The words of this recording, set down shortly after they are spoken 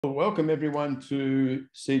Welcome everyone to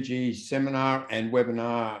CG seminar and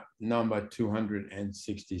webinar number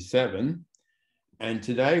 267. And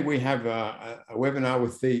today we have a webinar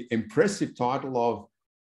with the impressive title of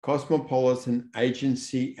Cosmopolitan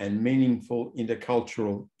Agency and Meaningful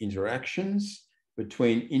Intercultural Interactions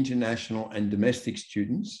Between International and Domestic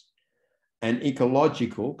Students and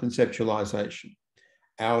Ecological Conceptualization.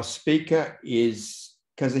 Our speaker is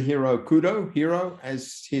Kazuhiro Kudo, Hiro,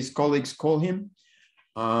 as his colleagues call him.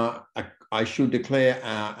 I should declare,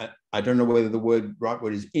 I don't know whether the right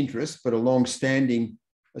word is interest, but a long-standing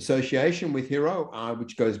association with Hiro,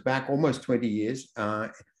 which goes back almost 20 years.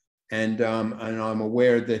 And I'm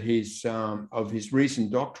aware that of his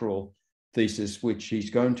recent doctoral thesis, which he's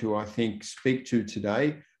going to, I think, speak to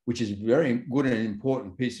today, which is a very good and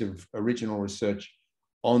important piece of original research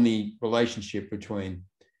on the relationship between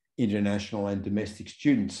international and domestic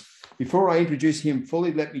students. Before I introduce him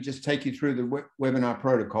fully, let me just take you through the webinar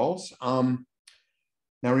protocols. Now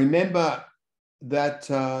remember that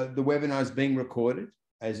the webinar is being recorded,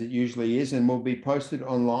 as it usually is, and will be posted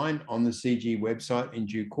online on the CG website in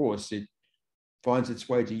due course. It finds its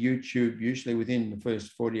way to YouTube usually within the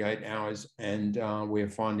first 48 hours, and we're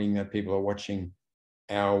finding that people are watching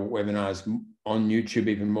our webinars on YouTube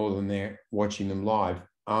even more than they're watching them live.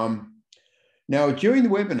 Now, during the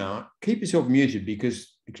webinar, keep yourself muted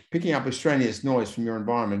because picking up extraneous noise from your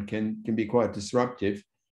environment can be quite disruptive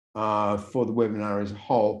for the webinar as a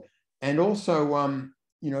whole. And also,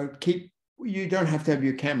 you don't have to have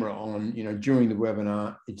your camera on, during the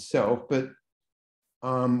webinar itself, but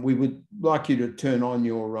we would like you to turn on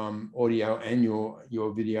your audio and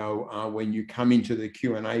your video when you come into the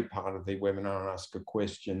Q&A part of the webinar and ask a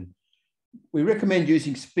question. We recommend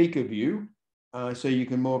using speaker view, so you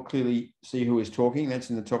can more clearly see who is talking. That's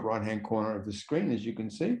in the top right-hand corner of the screen, as you can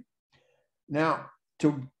see. Now,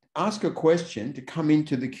 to ask a question, to come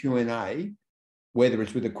into the Q&A, whether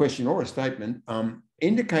it's with a question or a statement,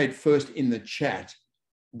 indicate first in the chat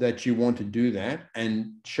that you want to do that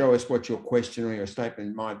and show us what your question or your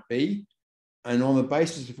statement might be. And on the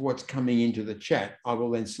basis of what's coming into the chat, I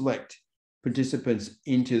will then select participants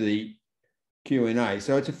into the Q&A.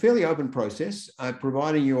 So it's a fairly open process,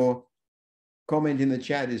 providing your comment in the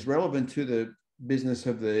chat is relevant to the business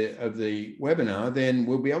of the webinar, then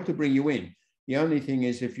we'll be able to bring you in. The only thing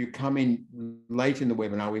is if you come in late in the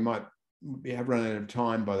webinar, we might have run out of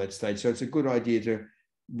time by that stage. So it's a good idea to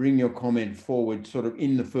bring your comment forward sort of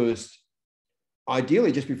in the first,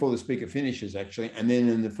 ideally just before the speaker finishes actually, and then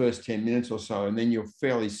in the first 10 minutes or so, and then you're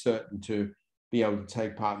fairly certain to be able to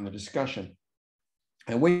take part in the discussion.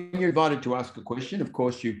 And when you're invited to ask a question, of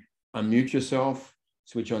course, you unmute yourself,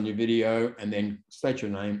 switch on your video, and then state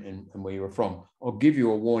your name and where you're from. I'll give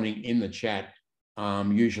you a warning in the chat,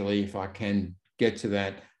 usually if I can get to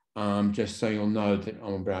that, just so you'll know that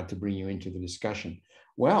I'm about to bring you into the discussion.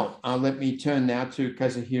 Well, let me turn now to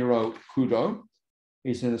Kazuhiro Kudo.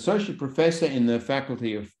 He's an associate professor in the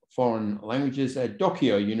Faculty of Foreign Languages at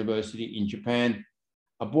Dokkyo University in Japan,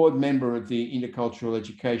 a board member of the Intercultural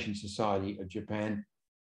Education Society of Japan.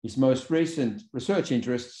 His most recent research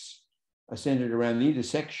interests are centered around the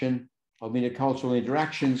intersection of intercultural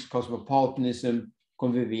interactions, cosmopolitanism,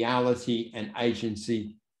 conviviality, and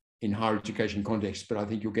agency in higher education contexts. But I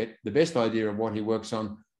think you'll get the best idea of what he works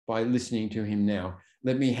on by listening to him now.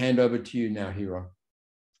 Let me hand over to you now, Hiro.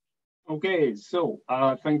 Okay, so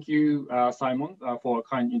thank you, Simon, for a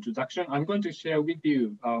kind introduction. I'm going to share with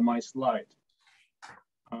you my slide.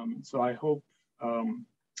 So I hope.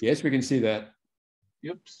 Yes, we can see that.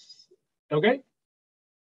 Yep. Okay.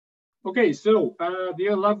 Okay, so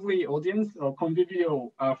dear lovely audience,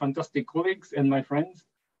 convivial, fantastic colleagues and my friends,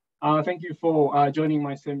 thank you for joining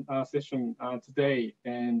my session today.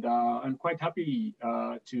 And I'm quite happy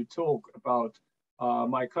to talk about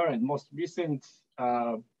my current, most recent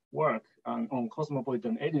work on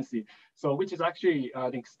Cosmopolitan Agency, so which is actually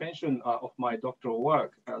an extension of my doctoral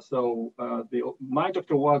work. My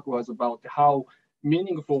doctoral work was about how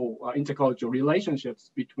meaningful intercultural relationships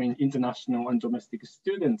between international and domestic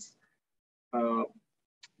students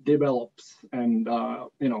develops and are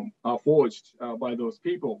forged by those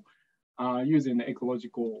people using the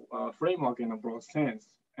ecological framework in a broad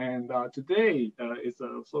sense. And today is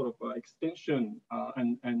a sort of extension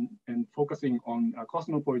and focusing on a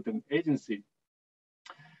Cosmopolitan Agency.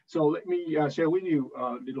 So let me share with you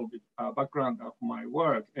a little bit background of my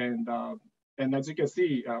work. And as you can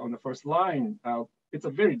see on the first line, it's a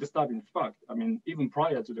very disturbing fact. I mean, even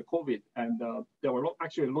prior to the COVID, and there were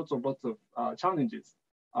actually lots of challenges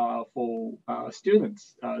for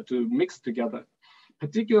students to mix together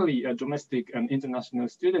particularly domestic and international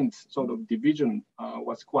students sort of division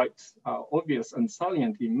was quite obvious and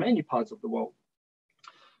salient in many parts of the world.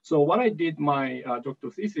 So what I did my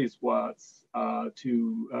doctoral thesis was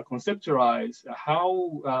to conceptualize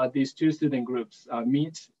how these two student groups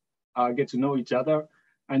meet, get to know each other,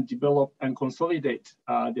 and develop and consolidate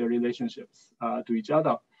their relationships to each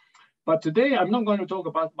other. But today, I'm not going to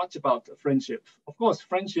talk much about friendship. Of course,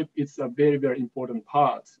 friendship is a very, very important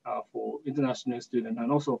part for international students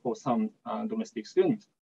and also for some domestic students.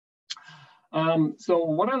 So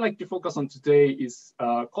what I'd like to focus on today is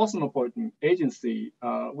cosmopolitan agency,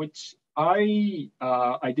 which I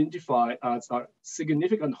identify as a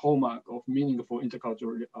significant hallmark of meaningful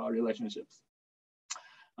intercultural relationships,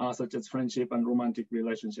 such as friendship and romantic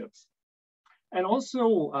relationships. And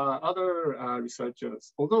also other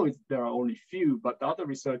researchers, although there are only few, but the other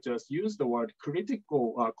researchers use the word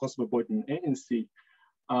critical cosmopolitan agency,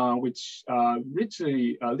 which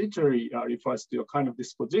literally refers to a kind of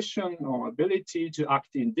disposition or ability to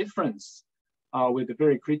act in difference with a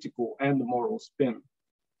very critical and moral spin.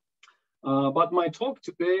 But my talk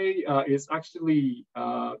today is actually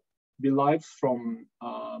derived from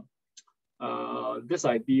this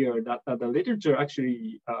idea that the literature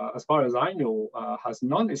actually, as far as I know, has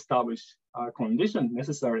non-established conditions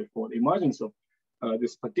necessary for the emergence of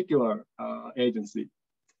this particular agency.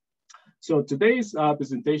 So today's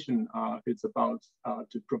presentation is about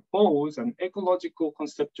to propose an ecological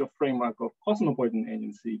conceptual framework of cosmopolitan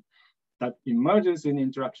agency that emerges in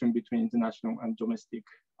interaction between international and domestic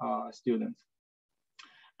students.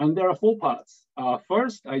 And there are four parts.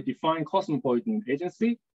 First, I define cosmopolitan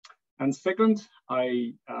agency. And second,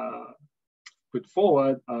 I put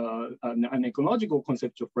forward an ecological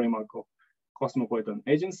conceptual framework of cosmopolitan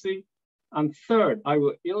agency. And third, I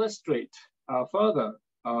will illustrate further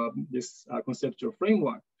this conceptual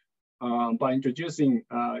framework by introducing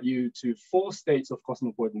you to four states of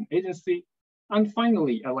cosmopolitan agency. And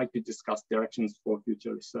finally, I'd like to discuss directions for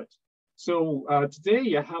future research. So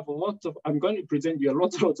today I have I'm going to present you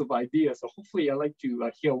lots of ideas. So hopefully I'd like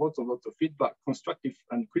to hear lots of feedback, constructive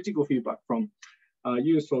and critical feedback from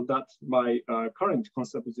you so that my current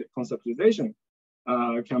conceptualization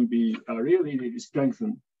can be really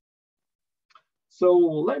strengthened. So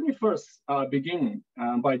let me first begin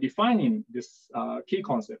by defining this key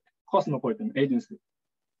concept, cosmopolitan agency.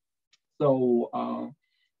 So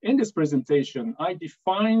in this presentation, I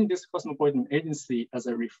define this cosmopolitan agency as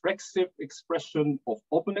a reflexive expression of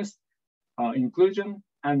openness, inclusion,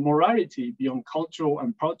 and morality beyond cultural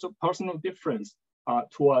and personal difference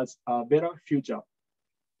towards a better future.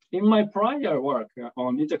 In my prior work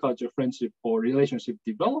on intercultural friendship or relationship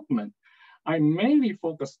development, I mainly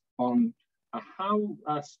focused on how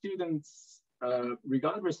students,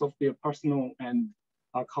 regardless of their personal and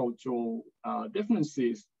cultural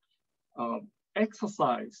differences,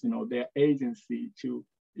 exercise, their agency to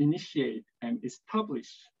initiate and establish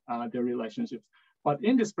their relationships. But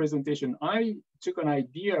in this presentation, I took an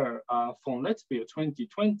idea from Latvia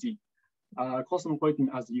 2020, cosmopolitan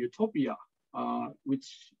as utopia,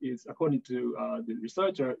 which is, according to the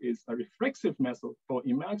researcher, is a reflexive method for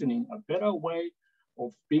imagining a better way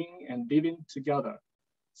of being and living together.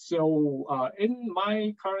 So in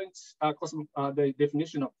my current the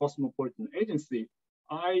definition of cosmopolitan agency,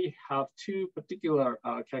 I have two particular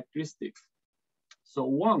characteristics. So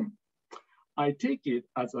one, I take it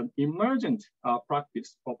as an emergent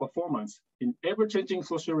practice or performance in ever-changing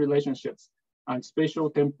social relationships and spatial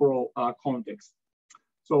temporal context.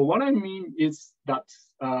 So what I mean is that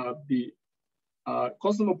the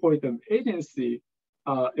cosmopolitan agency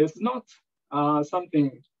is not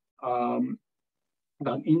something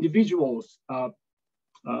that individuals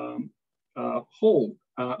hold.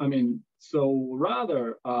 So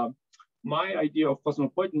rather, my idea of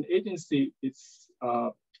cosmopolitan agency is,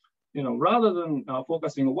 rather than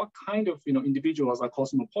focusing on what kind of individuals are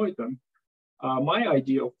cosmopolitan, my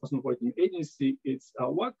idea of cosmopolitan agency is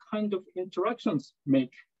what kind of interactions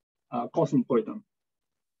make cosmopolitan.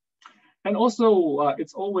 And also,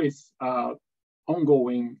 it's always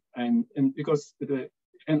ongoing and because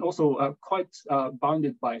and also quite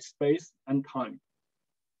bounded by space and time.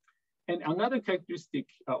 And another characteristic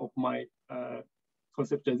of my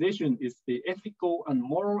conceptualization is the ethical and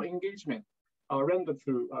moral engagement rendered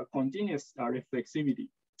through continuous reflexivity.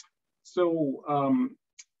 So,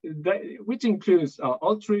 which includes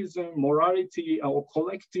altruism, morality, or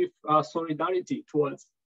collective solidarity towards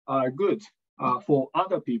good for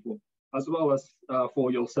other people, as well as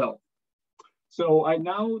for yourself. So I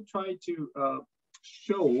now try to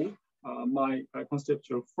show my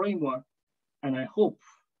conceptual framework, and I hope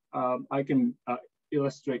I can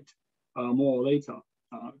illustrate more later.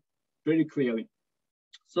 very clearly.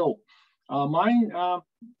 So my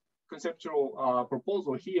conceptual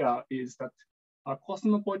proposal here is that a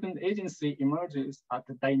cosmopolitan agency emerges at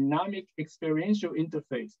the dynamic experiential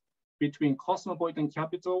interface between cosmopolitan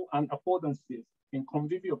capital and affordances in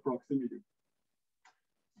convivial proximity.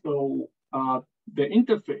 So the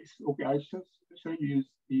interface, okay, I should use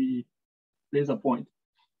the laser point.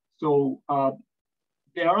 So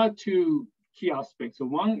there are two key aspects. So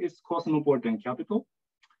one is cosmopolitan capital.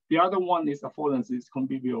 The other one is affordances,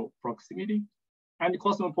 convivial proximity. And the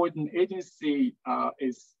cosmopolitan agency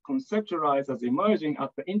is conceptualized as emerging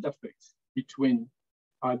at the interface between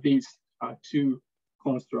these two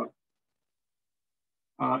constructs.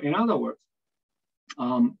 In other words,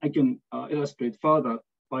 I can illustrate further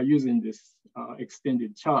by using this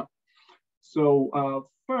extended chart. So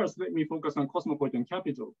first, let me focus on cosmopolitan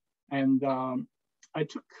capital. And I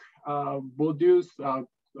took Bourdieu's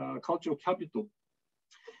cultural capital.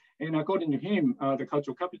 And according to him, the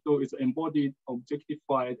cultural capital is embodied,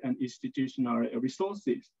 objectified, and institutional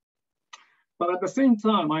resources. But at the same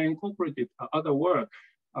time, I incorporated other work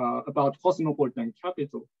about cosmopolitan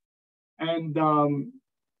capital. And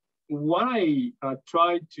what I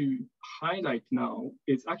tried to highlight now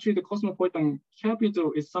is actually the cosmopolitan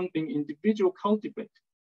capital is something individuals cultivate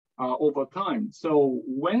over time. So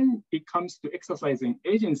when it comes to exercising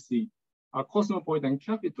agency, cosmopolitan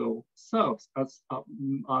capital serves as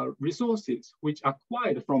resources which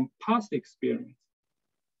acquired from past experience.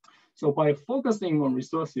 So by focusing on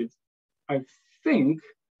resources, I think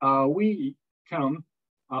we can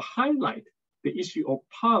highlight the issue of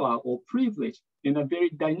power or privilege in a very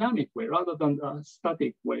dynamic way rather than a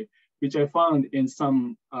static way, which I found in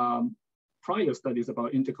some prior studies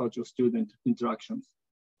about intercultural student interactions.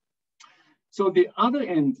 So the other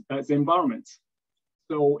end is environments.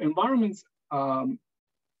 So environments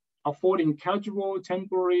affording casual,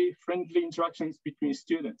 temporary, friendly interactions between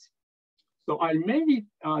students. So I mainly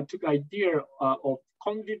took idea of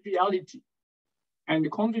conviviality.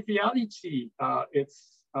 And conviviality,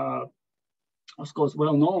 it's of course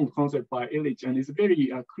well-known concept by Illich, and it's a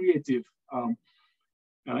very creative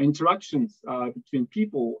interactions between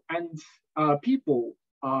people, and people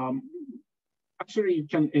actually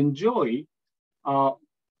can enjoy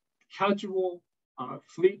casual,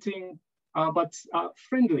 fleeting, but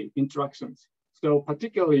friendly interactions. So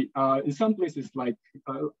particularly in some places like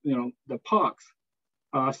the parks,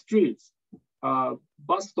 streets,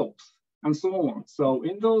 bus stops, and so on. So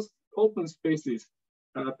in those open spaces,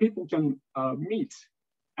 people can meet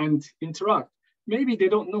and interact. Maybe they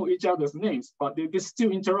don't know each other's names, but they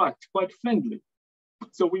still interact quite friendly.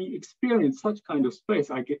 So we experience such kind of space,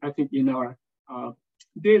 I think, in our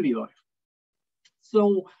daily life.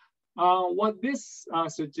 So what this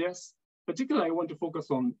suggests, particularly I want to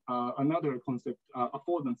focus on another concept,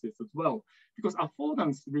 affordances as well, because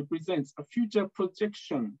affordance represents a future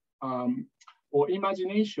projection or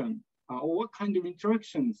imagination, or what kind of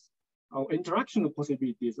interactions or interactional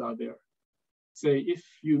possibilities are there. Say, if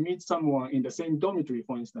you meet someone in the same dormitory,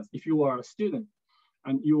 for instance, if you are a student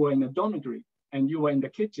and you are in a dormitory and you are in the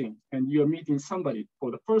kitchen and you're meeting somebody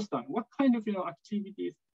for the first time, what kind of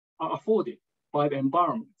activities are afforded by the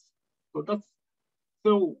environment?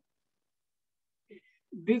 So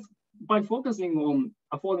this, by focusing on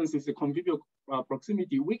affordances and convivial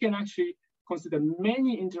proximity, we can actually consider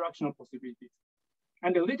many interactional possibilities.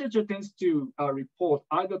 And the literature tends to report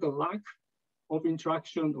either the lack of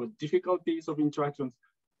interaction or difficulties of interactions,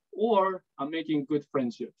 or making good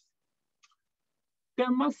friendships. There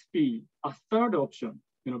must be a third option,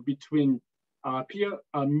 between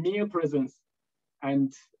mere presence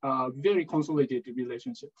and very consolidated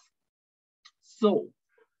relationships. So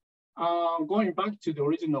going back to the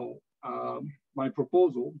original, my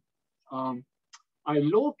proposal, I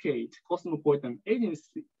locate cosmopolitan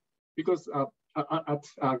agency because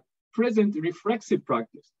at present reflexive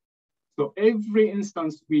practice. So every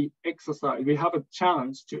instance we exercise, we have a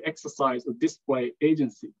chance to exercise or display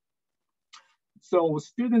agency. So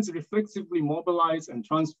students reflexively mobilize and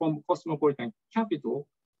transform cosmopolitan capital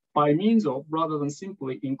by means of, rather than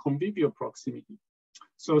simply in convivial proximity.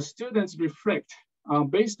 So students reflect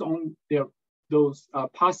based on those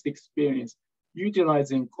past experience,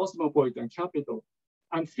 utilizing cosmopolitan capital,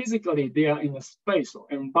 and physically they are in a space or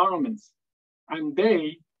environments, and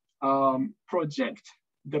they project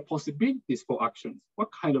the possibilities for actions. What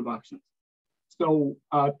kind of actions? So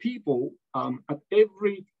people at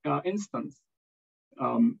every instance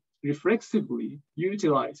reflexively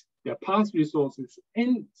utilize their past resources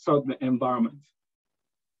in certain environments.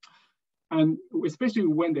 And especially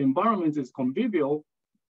when the environment is convivial,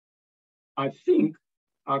 I think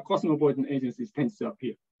cosmopolitan agencies tends to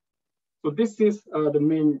appear. So this is the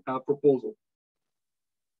main proposal.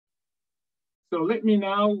 So let me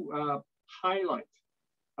now highlight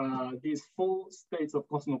these 4 states of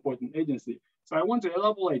cosmopolitan agency. So I want to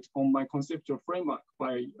elaborate on my conceptual framework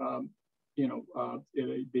by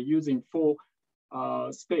using 4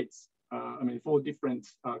 states. 4 different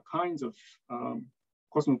kinds of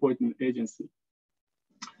cosmopolitan agency.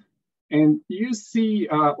 And you see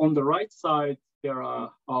on the right side, there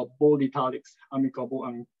are bold italics, amicable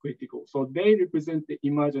and critical. So they represent the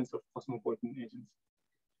emergence of cosmopolitan agency.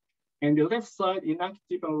 And the left side,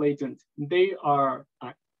 inactive and latent, they are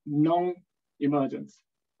non-emergence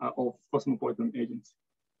of cosmopolitan agency.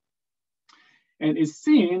 And it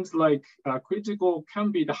seems like critical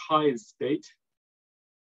can be the highest state.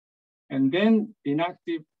 And then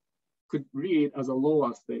inactive could read as a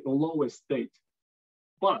lower state or lowest state.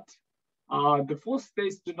 But the 4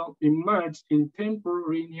 states do not emerge in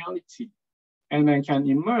temporality, and then can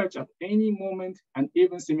emerge at any moment and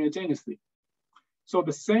even simultaneously. So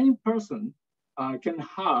the same person can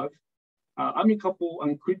have amicable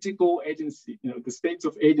and critical agency, the states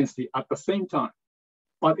of agency at the same time.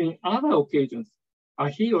 But in other occasions,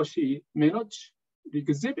 he or she may not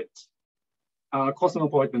exhibit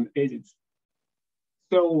cosmopolitan agency.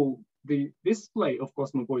 So the display of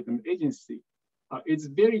cosmopolitan agency is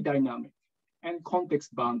very dynamic and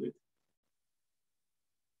context bounded.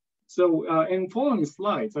 So in following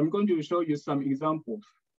slides, I'm going to show you some examples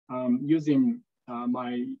using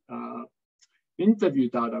my interview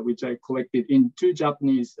data, which I collected in 2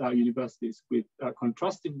 Japanese universities with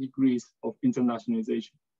contrasted degrees of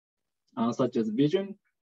internationalization, such as vision,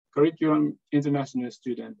 curriculum, international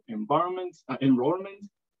student enrollment,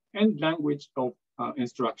 and language of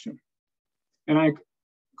instruction. And I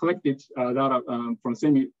collected data from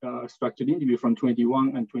semi-structured interview from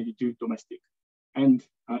 21 and 22 domestic and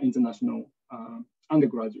international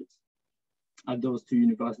undergraduates at those 2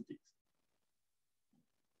 universities.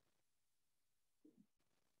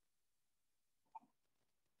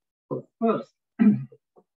 So first,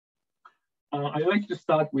 I'd like to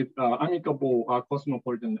start with amicable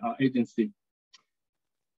cosmopolitan agency.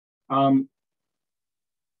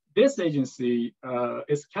 This agency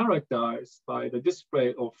is characterized by the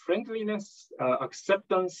display of friendliness,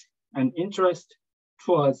 acceptance, and interest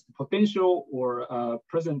towards potential or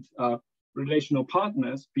present relational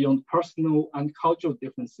partners beyond personal and cultural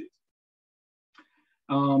differences.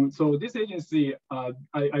 So this agency,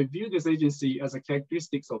 I view this agency as a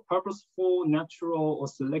characteristics of purposeful, natural, or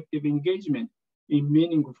selective engagement in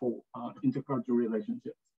meaningful intercultural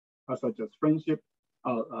relationships, such as friendship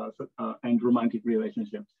and romantic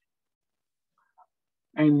relationships.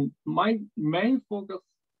 And my main focus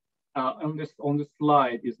on this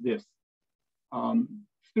slide is this: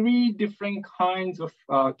 3 different kinds of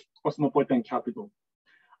cosmopolitan capital.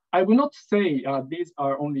 I will not say these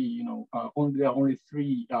are only, there are only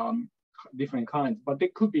 3 different kinds, but there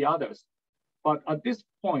could be others. But at this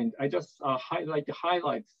point, I just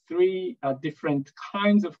highlight 3 different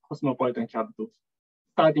kinds of cosmopolitan capitals,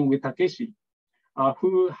 starting with Takeshi,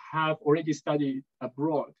 who have already studied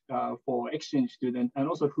abroad for exchange students, and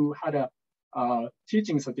also who had a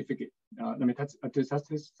teaching certificate,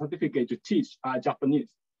 certificate to teach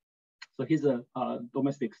Japanese. So he's a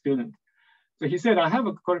domestic student. So he said, I have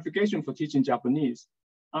a qualification for teaching Japanese,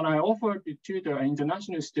 and I offered to tutor an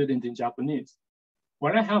international student in Japanese.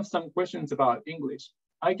 When I have some questions about English,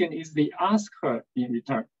 I can easily ask her in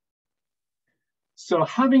return. So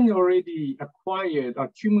having already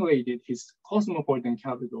accumulated his cosmopolitan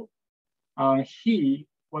capital, he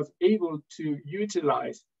was able to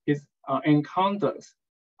utilize his encounters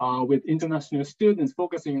with international students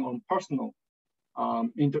focusing on personal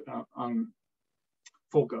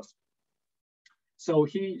focus. So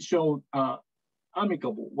he showed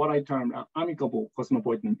amicable, what I term amicable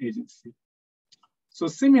cosmopolitan agency. So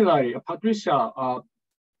similarly, Patricia,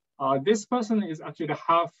 this person is actually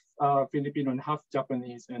half Filipino and half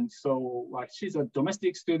Japanese. And so she's a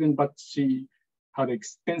domestic student, but she had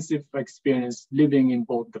extensive experience living in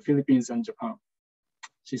both the Philippines and Japan.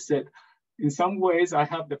 She said, in some ways, I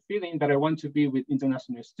have the feeling that I want to be with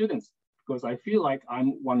international students because I feel like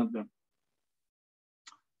I'm one of them.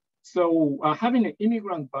 So having an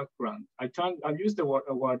immigrant background, I used the word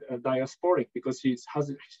diasporic because she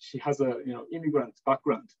has a immigrant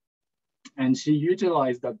background, and she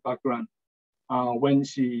utilized that background when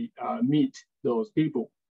she meet those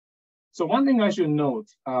people. So one thing I should note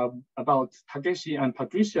about Takeshi and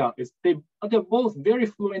Patricia is they're both very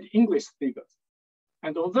fluent English speakers.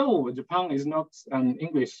 And although Japan is not an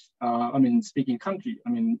English speaking country,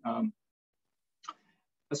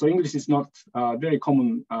 so English is not a very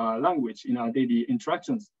common language in our daily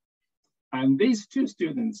interactions. And these two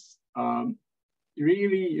students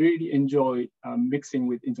really enjoy mixing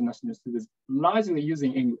with international students, largely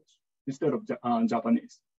using English instead of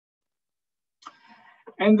Japanese.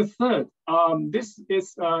 And the third, this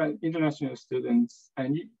is international students,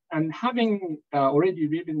 and having already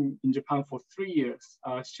lived in Japan for 3 years,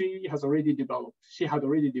 she had already developed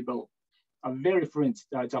a very fluent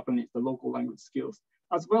Japanese, the local language skills,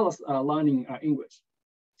 as well as learning English.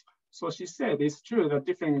 So she said, it's true that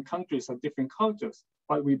different countries have different cultures,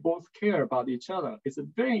 but we both care about each other. It's a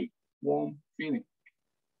very warm feeling.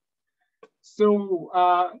 So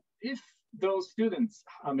if those students,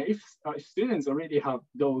 if students already have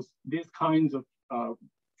these kinds of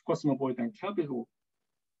cosmopolitan capital,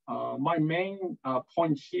 my main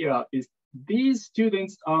point here is these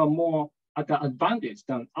students are more at an advantage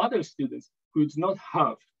than other students who do not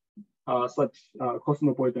have such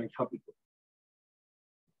cosmopolitan capital.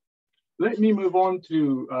 Let me move on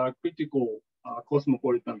to critical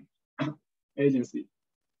cosmopolitan agency.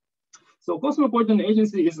 So cosmopolitan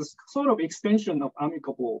agency is a sort of extension of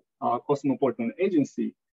amicable cosmopolitan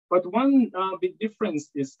agency. But one big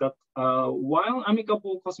difference is that while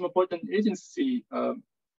amicable cosmopolitan agency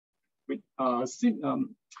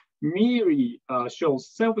merely shows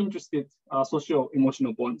self-interested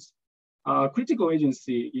social-emotional bonds, critical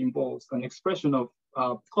agency involves an expression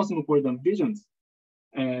of cosmopolitan visions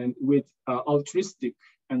and with altruistic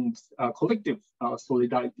and collective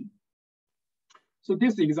solidarity. So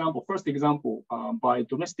this example, first example by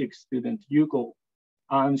domestic student Yuko,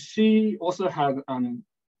 and she also had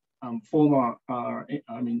former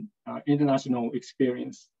international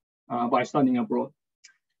experience by studying abroad.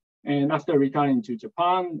 And after returning to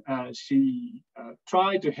Japan, she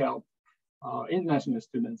tried to help international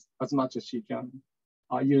students as much as she can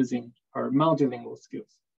using her multilingual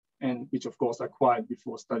skills, and which of course acquired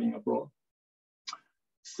before studying abroad.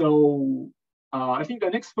 So I think the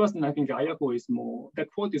next person, I think Ayako is more,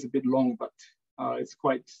 that quote is a bit long, but it's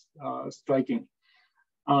quite striking.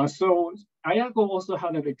 So Ayako also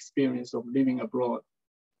had an experience of living abroad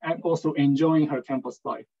and also enjoying her campus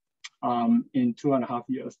life in 2.5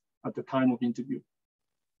 years at the time of interview.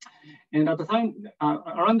 And at the time,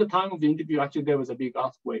 around the time of the interview, actually there was a big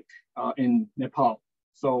earthquake in Nepal.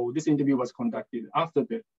 So this interview was conducted after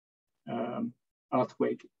the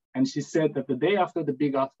earthquake. And she said that the day after the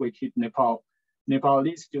big earthquake hit Nepal,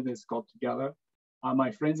 Nepalese students got together.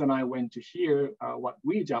 My friends and I went to hear what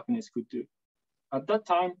we Japanese could do. At that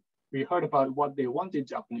time, we heard about what they wanted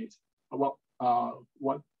Japanese, about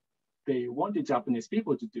what they wanted Japanese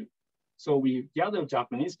people to do. So we gathered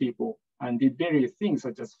Japanese people and did various things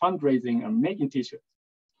such as fundraising and making t-shirts.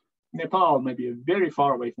 Nepal may be very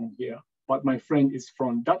far away from here, but my friend is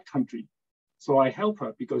from that country. So I helped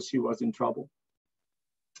her because she was in trouble.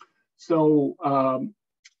 So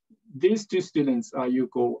these two students,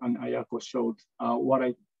 Yuko and Ayako, showed what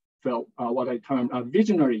I felt, what I termed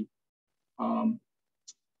visionary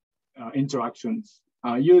interactions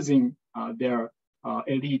using their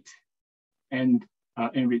elite and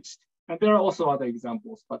enriched. And there are also other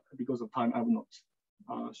examples, but because of time, I will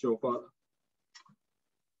not show further.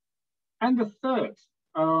 And the third,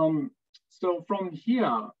 so from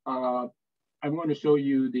here, I'm going to show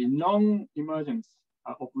you the non-emergence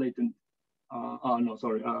of latent,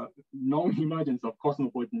 non-emergence of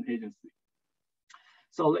cosmopolitan agency.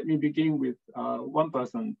 So let me begin with one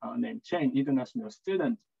person named Chen, international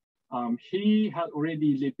student. He had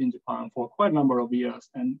already lived in Japan for quite a number of years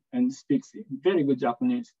and speaks very good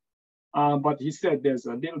Japanese. But he said there's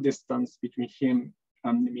a little distance between him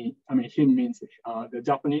and me. I mean, him means the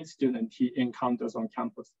Japanese student he encounters on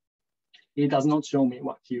campus. He does not show me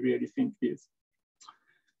what he really thinks is.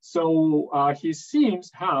 So he seems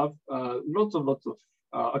to have lots of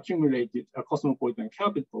accumulated cosmopolitan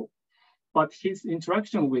capital, but his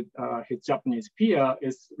interaction with his Japanese peer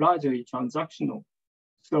is largely transactional.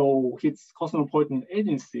 So his cosmopolitan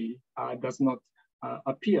agency does not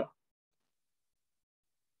appear.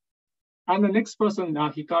 And the next person,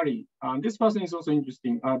 Hikari. This person is also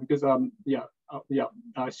interesting because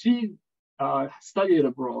she studied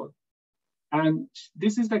abroad. And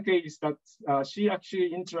this is the case that she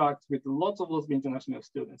actually interacts with lots of international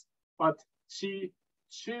students, but she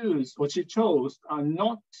chose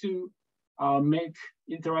not to make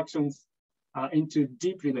interactions into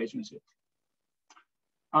deep relationships.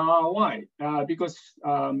 Why? Because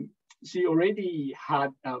she already had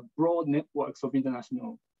broad networks of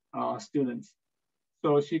international students.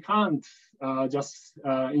 So she can't just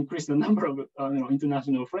increase the number of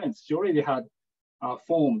international friends. She already had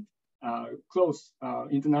formed close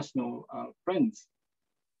international friends.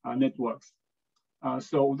 networks.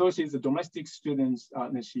 So although she's a domestic student,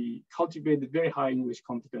 she cultivated very high English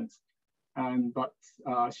competence, but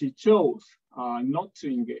she chose not to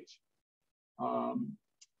engage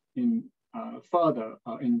in further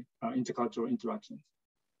in intercultural interactions.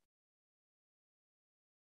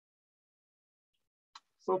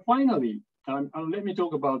 So finally, let me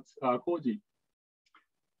talk about Koji.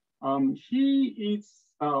 He is,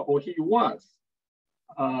 or he was,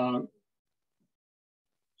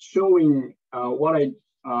 showing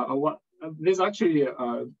there's actually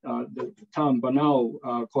the term banal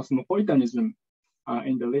cosmopolitanism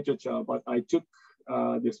in the literature, but I took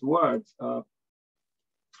this word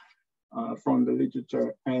from the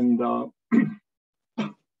literature, and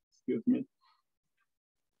excuse me.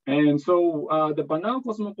 And so the banal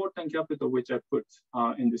cosmopolitan capital, which I put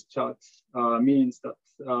in this chart, means that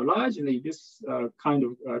largely this kind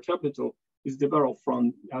of capital is developed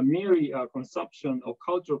from merely consumption of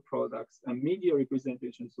cultural products and media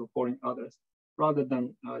representations supporting others, rather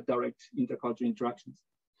than direct intercultural interactions.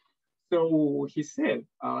 So he said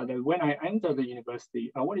that when I entered the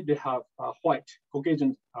university, I wanted to have white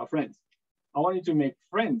Caucasian friends. I wanted to make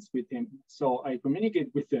friends with him, so I communicate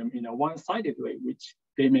with them in a one-sided way, which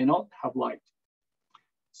they may not have liked.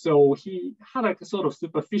 So he had a sort of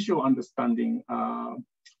superficial understanding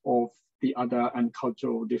of the other and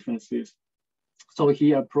cultural differences. So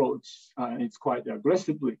he approached it quite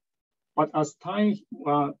aggressively. But as time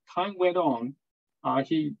went on,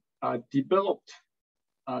 he developed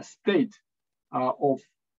a state of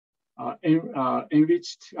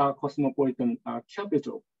enriched cosmopolitan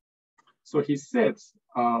capital. So he says,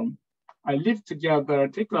 I live together,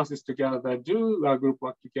 take classes together, do group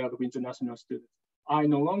work together with international students. I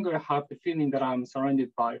no longer have the feeling that I'm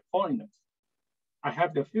surrounded by foreigners. I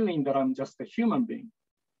have the feeling that I'm just a human being.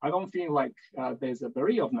 I don't feel like there's a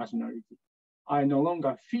barrier of nationality. I no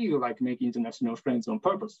longer feel like making international friends on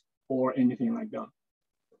purpose or anything like that.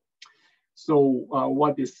 So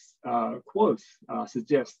what this quote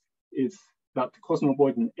suggests is that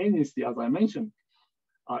cosmopolitan agency, as I mentioned,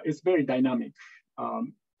 is very dynamic.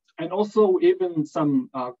 And also even some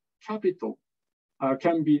capital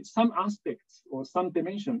can be some aspects or some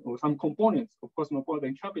dimension or some components of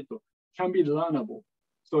cosmopolitan capital can be learnable.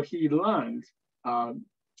 So he learned,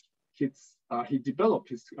 he developed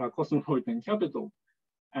his cosmopolitan capital,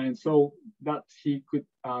 and so that he could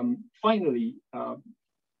finally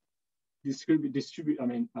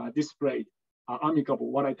display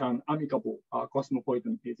amicable, what I term amicable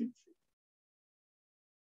cosmopolitan agency.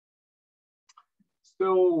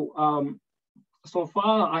 So, so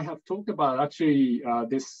far I have talked about actually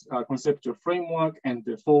this conceptual framework and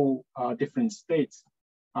the 4 different states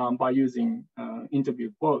by using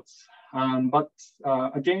interview quotes. But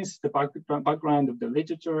against the background of the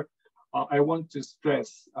literature, I want to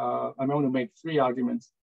stress, I want to make 3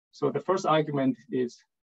 arguments. So the first argument is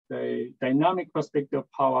the dynamic perspective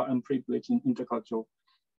of power and privilege in intercultural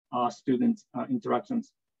student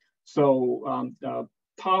interactions. So the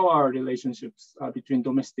power relationships between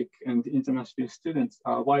domestic and international students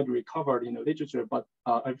are widely covered in the literature, but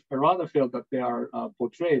I rather feel that they are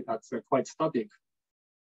portrayed as quite static.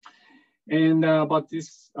 And but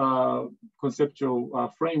this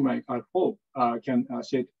conceptual framework, I hope, can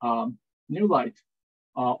shed new light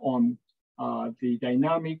on the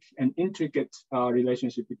dynamic and intricate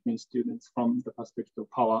relationship between students from the perspective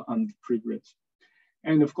of power and privilege.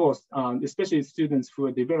 And of course, especially students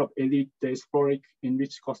who develop elite diasporic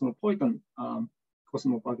enriched cosmopolitan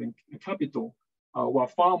capital were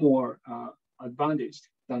far more advantaged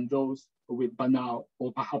than those with banal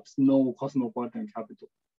or perhaps no cosmopolitan capital.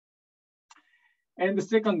 And the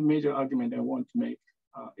second major argument I want to make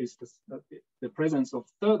is the presence of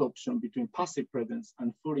third option between passive presence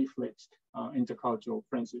and fully-fledged intercultural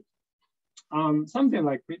friendship. Something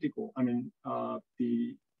like critical, I mean,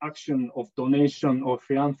 the action of donation or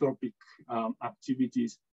philanthropic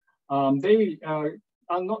activities, they are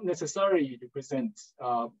not necessarily represent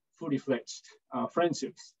fully-fledged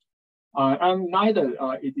friendships. And neither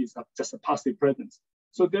it is just a passive presence.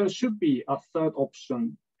 So there should be a third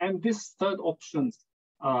option. And this third option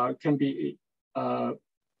can be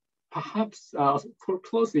perhaps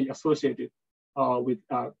closely associated with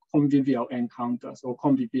convivial encounters or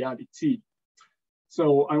conviviality.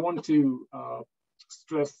 So I want to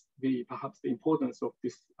stress perhaps the importance of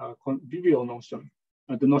this convivial notion,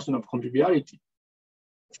 the notion of conviviality.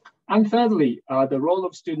 And thirdly, the role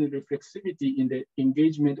of student reflexivity in the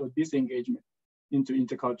engagement or disengagement into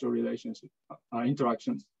intercultural relationship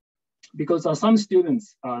interactions. Because some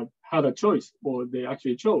students had a choice, or they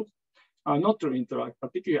actually chose not to interact,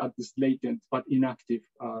 particularly at this latent but inactive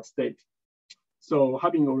state. So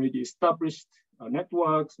having already established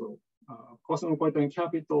networks or cosmopolitan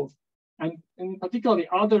capitals, and particularly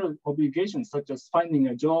other obligations such as finding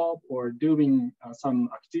a job or doing some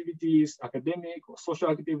activities, academic or social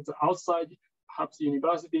activities outside perhaps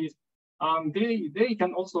universities, they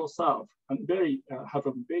can also serve and have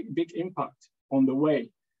a big impact on the way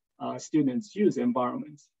students use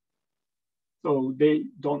environments. So they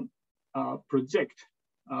don't project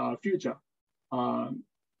future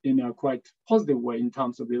in a quite positive way in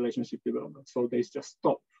terms of relationship development. So they just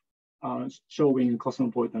stop showing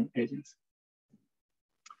cosmopolitan agents.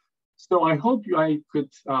 So I hope I could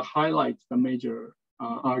highlight the major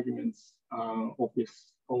arguments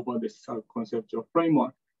over this conceptual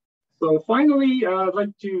framework. So finally, I'd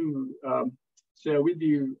like to share with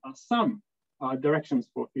you some directions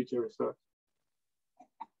for future research.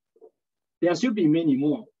 There should be many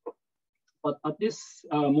more, but at this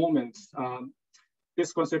moment,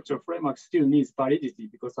 this conceptual framework still needs validity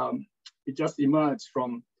because it just emerged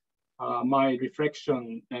from my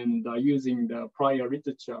reflection and using the prior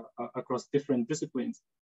literature across different disciplines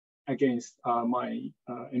against my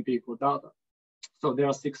empirical data. So there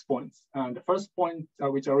are 6 points. And the first point,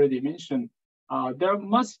 which I already mentioned, there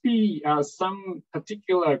must be some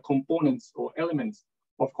particular components or elements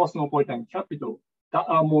of cosmopolitan capital that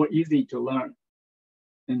are more easy to learn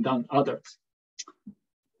than others.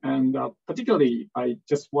 And particularly, I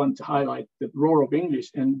just want to highlight the role of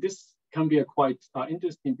English. And this can be quite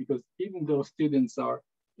interesting because even though students are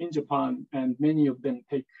in Japan and many of them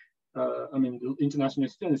take, international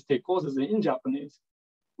students take courses in Japanese,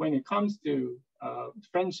 when it comes to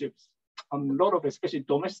friendships, a lot of especially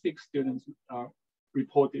domestic students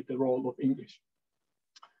reported the role of English.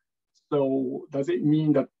 So does it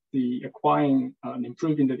mean that the acquiring and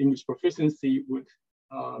improving the English proficiency would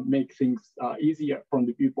make things easier from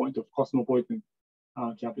the viewpoint of cosmopolitan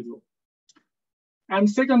capital? And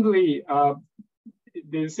secondly,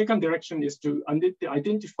 the second direction is to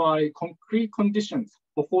identify concrete conditions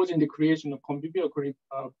for forging the creation of convivial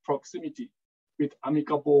proximity with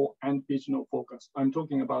amicable and regional focus. I'm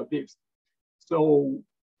talking about this. So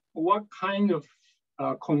what kind of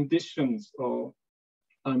conditions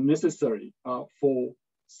are necessary for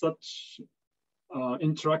such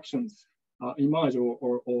interactions emerge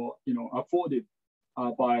or afforded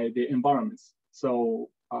by the environments? So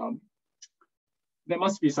there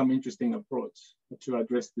must be some interesting approach to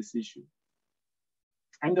address this issue.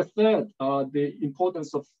 And the third, the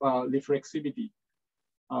importance of reflexivity,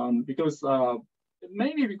 because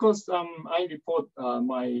maybe because I report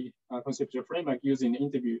my conceptual framework using the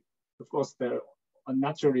interview. Of course,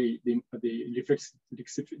 naturally the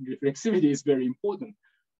reflexivity is very important,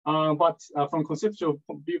 but from conceptual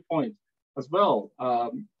viewpoint as well,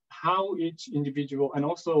 how each individual and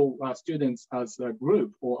also students as a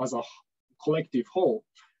group or as a collective whole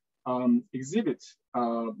exhibit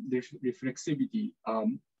the reflexivity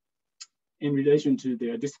in relation to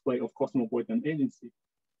their display of cosmopolitan agency.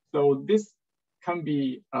 So this can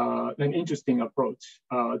be an interesting approach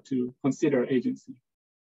to consider agency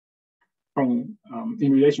from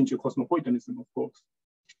in relation to cosmopolitanism, of course.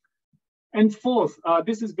 And fourth,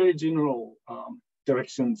 this is very general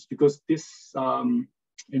directions because this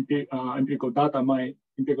empirical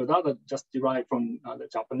data just derived from the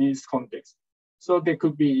Japanese context. So there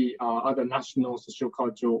could be other national,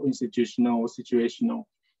 social-cultural, institutional, situational,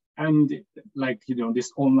 and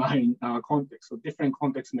this online context. So different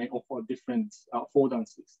contexts may offer different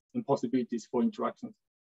affordances and possibilities for interactions.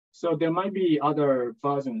 So there might be other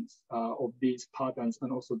versions of these patterns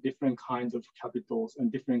and also different kinds of capitals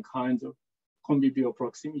and different kinds of convivial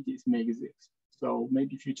proximities may exist. So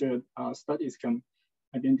maybe future studies can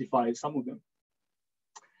identify some of them.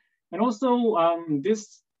 And also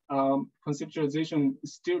this conceptualization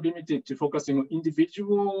is still limited to focusing on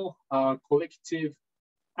individual, collective,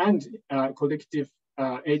 and collective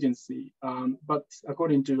agency. But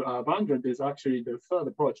according to Bandra, there's actually the third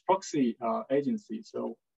approach, proxy agency.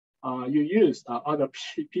 So you use other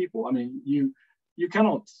people. I mean, you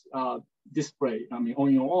cannot display,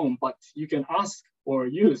 on your own, but you can ask or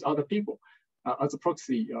use other people as a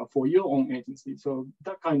proxy for your own agency. So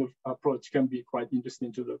that kind of approach can be quite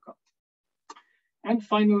interesting to look at. And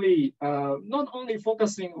finally, not only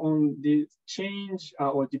focusing on the change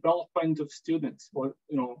or development of students or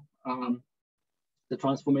the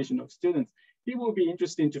transformation of students, it will be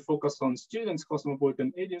interesting to focus on students'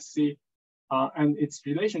 cosmopolitan agency and its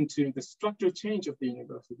relation to the structural change of the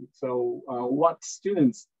university. So what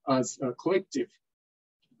students as a collective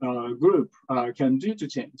group can do to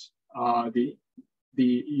change the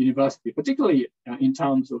the in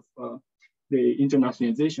terms of the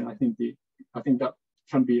internationalization. I think that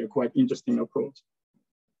can be a quite interesting approach.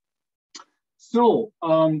 So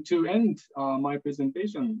to end my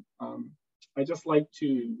presentation, I just like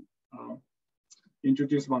to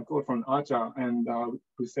introduce one quote from Archer, and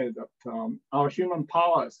who said that our human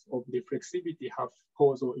powers of reflexivity have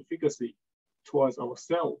causal efficacy towards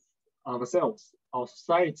ourselves, our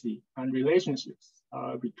society, and relationships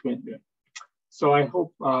between them. So I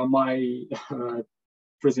hope my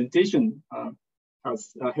presentation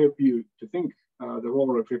has helped you to think the role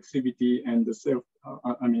of reflexivity and the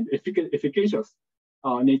efficacious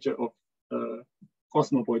nature of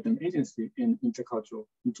cosmopolitan agency in intercultural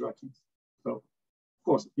interactions. So, of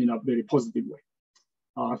course, in a very positive way.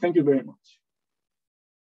 Thank you very much.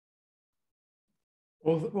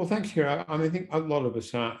 Well, thanks, Hiro. I mean, I think a lot of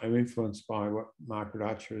us are influenced by what Margaret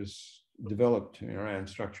Archer has developed around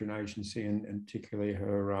structure and agency, and particularly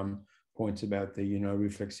her points about the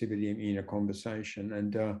reflexivity in a conversation.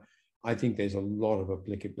 And I think there's a lot of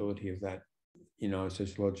applicability of that,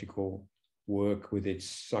 sociological work with its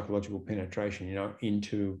psychological penetration,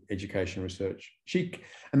 into education research.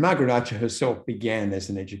 And Margaret Archer herself began as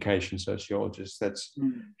an education sociologist.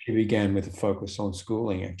 She began with a focus on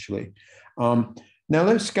schooling, actually. Now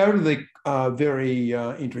let's go to the very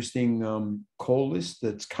interesting call list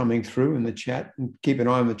that's coming through in the chat, and keep an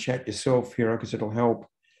eye on the chat yourself, Hiro, because it'll help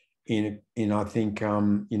in I think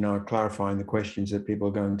clarifying the questions that people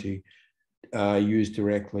are going to use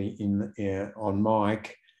directly on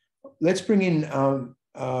mic. Let's bring in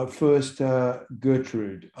first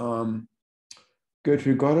Gertrude.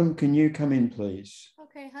 Gertrude Godham, can you come in, please?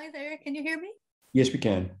 Okay, hi there. Can you hear me? Yes, we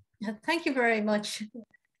can. Thank you very much.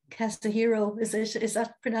 Kazuhiro, is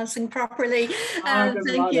that pronouncing properly?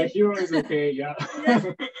 Thank you. Hiro is okay, yeah. Yeah.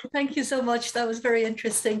 Thank you so much. That was very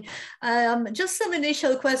interesting. Just some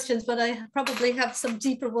initial questions, but I probably have some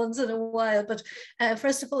deeper ones in a while. But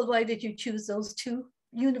first of all, why did you choose those two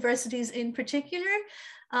universities in particular?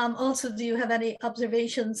 Also, do you have any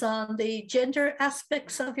observations on the gender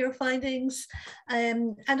aspects of your findings?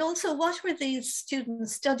 And also, what were these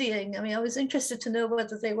students studying? I mean, I was interested to know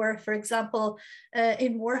whether they were, for example,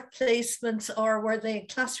 in work placements, or were they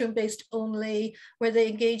classroom-based only? Were they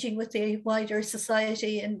engaging with the wider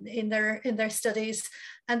society in their studies?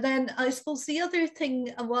 And then I suppose the other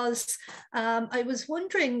thing was, I was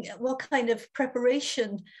wondering what kind of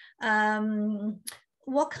preparation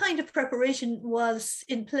was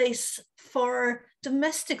in place for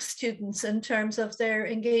domestic students in terms of their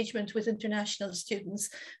engagement with international students?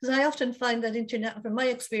 Because I often find that, from my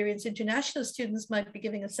experience, international students might be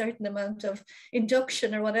giving a certain amount of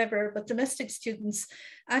induction or whatever, but domestic students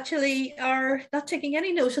actually are not taking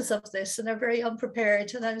any notice of this and are very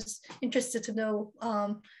unprepared. And I was interested to know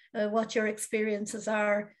what your experiences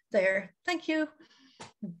are there. Thank you.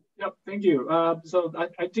 Yep, thank you. So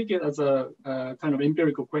I take it as a kind of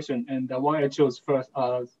empirical question, and why I chose first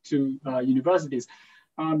two universities.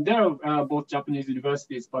 They are both Japanese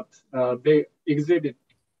universities, but they exhibit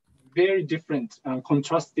very different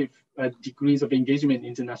contrastive degrees of engagement in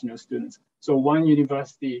international students. So one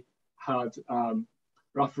university had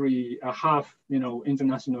roughly a half,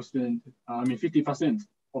 international student. 50%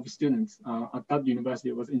 of students at that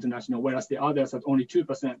university was international, whereas the others had only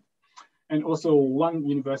 2%. And also one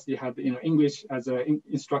university had English as an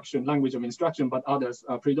language of instruction, but others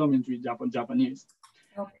are predominantly Japanese.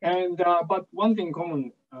 Okay. And but one thing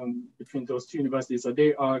common between those two universities is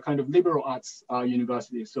they are kind of liberal arts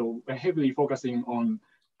universities, so heavily focusing on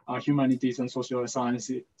humanities and social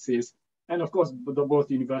sciences. And of course, both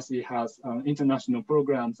university has international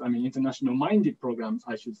programs, international-minded programs,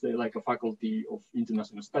 I should say, like a faculty of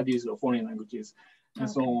international studies or foreign languages, and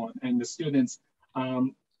so on. And the students,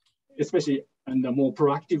 especially in the more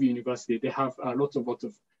proactive university, they have lots of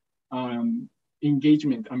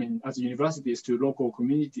engagement, as universities, to local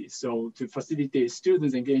communities. So to facilitate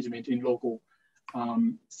students' engagement in local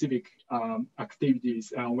civic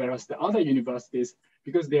activities, whereas the other universities,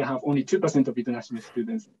 because they have only 2% of international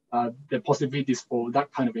students, the possibilities for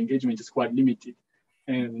that kind of engagement is quite limited,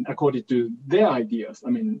 and according to their ideas.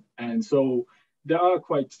 And so there are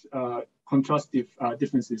quite contrastive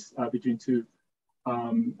differences between two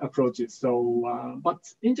approaches. So, but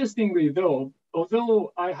interestingly though,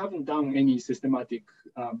 although I haven't done any systematic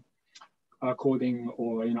coding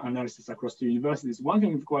or analysis across the universities, one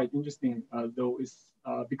thing quite interesting though is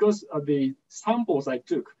because of the samples I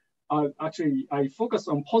took, actually I focused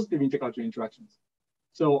on positive intercultural interactions.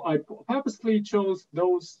 So I purposely chose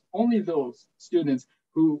only those students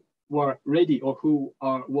who were ready or who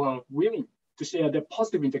were willing to share their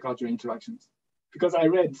positive intercultural interactions. Because I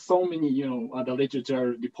read so many, the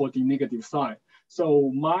literature reporting negative side.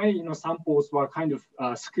 So my samples were kind of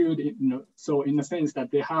skewed, so in the sense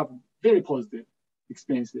that they have very positive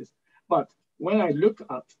experiences. But when I look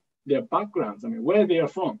at their backgrounds, I mean, where they are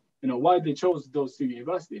from, why they chose those two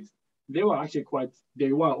universities, they were actually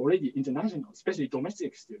they were already international, especially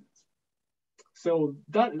domestic students. So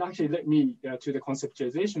that actually led me to the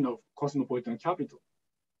conceptualization of cosmopolitan capital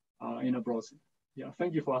in a broad sense. Yeah,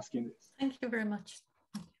 thank you for asking this. Thank you very much.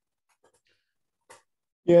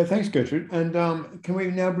 Yeah, thanks, Gertrude. And can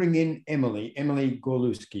we now bring in Emily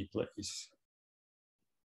Gorluski, please?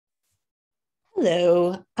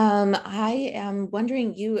 Hello. I am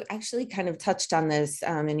wondering, you actually kind of touched on this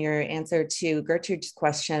in your answer to Gertrude's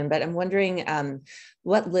question, but I'm wondering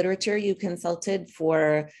what literature you consulted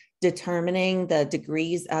for determining the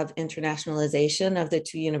degrees of internationalization of the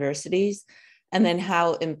two universities, and then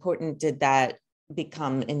how important did that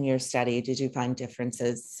become in your study? Did you find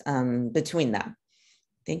differences between them?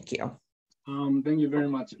 Thank you. Thank you very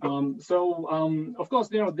much. Of course,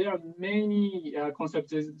 there are many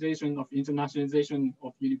conceptualization of internationalization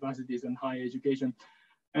of universities and higher education,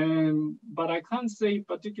 but I can't say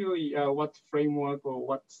particularly what framework or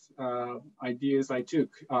what ideas I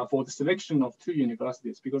took for the selection of two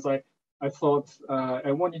universities, because I thought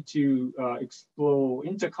I wanted to explore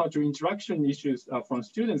intercultural interaction issues from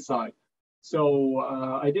student side. So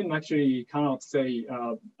I cannot say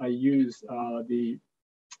I use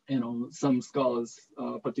some scholars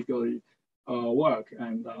particularly work,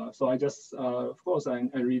 and so I just of course I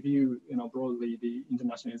review broadly the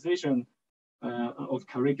internationalization of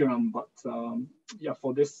curriculum, but yeah,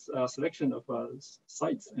 for this selection of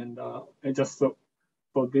sites, and I just thought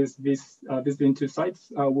for visiting two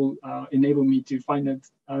sites will enable me to find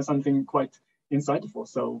something quite insightful.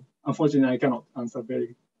 So unfortunately I cannot answer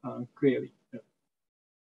very clearly. Yeah.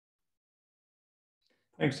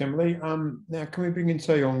 Thanks, Emily. Now, can we bring in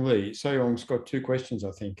So-Young Lee? So-Young's got two questions,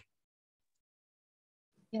 I think.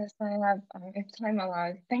 Yes, I have, if time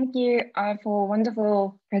allows. Thank you for a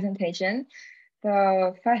wonderful presentation.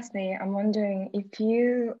 So firstly, I'm wondering if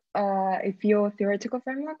your theoretical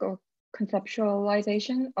framework or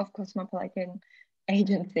conceptualization of cosmopolitan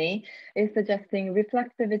agency is suggesting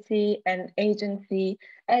reflexivity and agency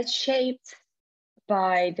as shaped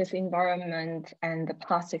by this environment and the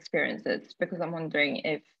past experiences, because I'm wondering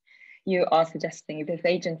if you are suggesting this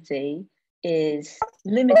agency is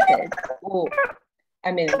limited, or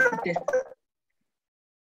there's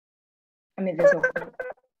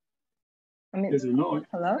a noise.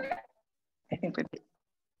 Hello? I think we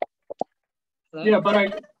Hello? Yeah,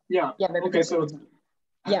 but yeah. Okay, so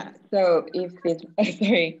yeah, so if it's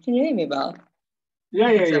sorry, can you hear me well? Yeah.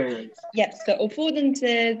 Yes, so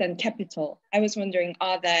affordances and capital. I was wondering,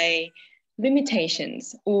 are they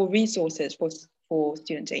limitations or resources for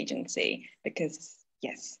student agency? Because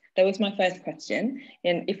yes, that was my first question.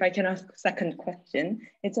 And if I can ask a second question,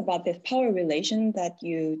 it's about this power relation that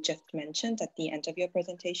you just mentioned at the end of your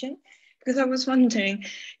presentation. Because I was wondering,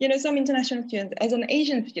 some international students, as an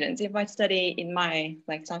Asian student, if I study in my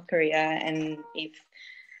South Korea, and if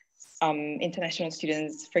international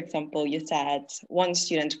students, for example, you said one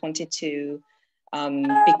student wanted to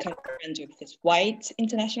become friends with this white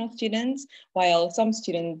international students, while some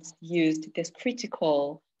students used this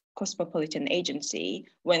critical cosmopolitan agency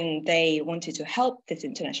when they wanted to help this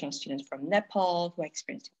international students from Nepal who are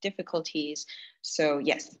experiencing difficulties. So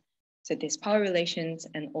yes, so this power relations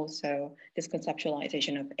and also this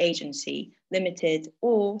conceptualization of agency limited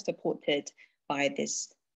or supported by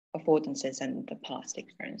this affordances and the past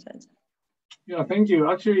experiences. Yeah, thank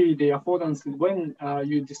you. Actually, the affordances, when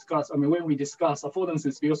we discuss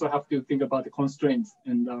affordances, we also have to think about the constraints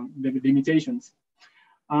and the limitations.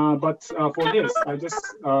 But for this, I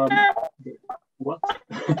just,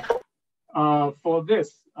 for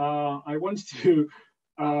this, I want to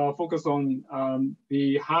focus on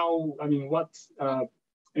what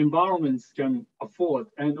environments can afford.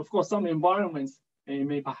 And of course, some environments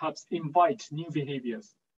may perhaps invite new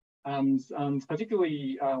behaviors. And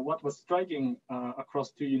particularly what was striking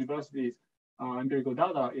across two universities, empirical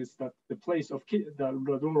data, is that the place of the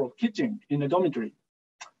role of kitchen in the dormitory.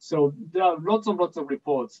 So there are lots of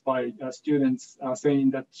reports by students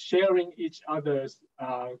saying that sharing each other's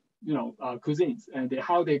cuisines and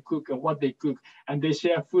how they cook and what they cook, and they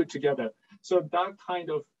share food together. So that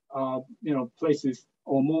kind of places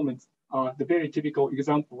or moments are the very typical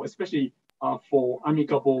example, especially for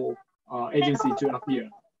amicable agency to appear.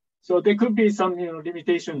 So there could be some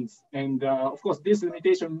limitations, and of course this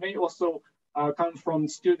limitation may also come from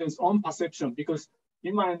students' own perception, because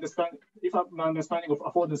in my understanding, if my understanding of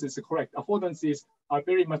affordance is correct, affordances are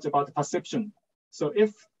very much about perception. So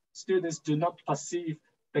if students do not perceive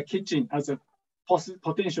the kitchen as a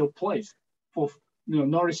potential place for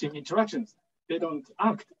nourishing interactions. They don't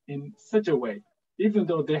act in such a way, even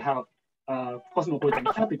though they have cosmopolitan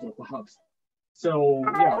capital, perhaps. So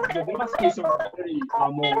yeah, there must be some very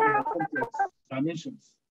more complex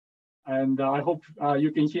dimensions. And I hope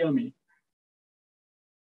you can hear me.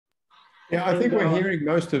 Yeah, I think we're hearing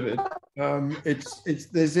most of it.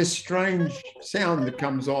 There's this strange sound that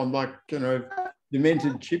comes on, like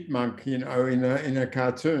demented chipmunk, in a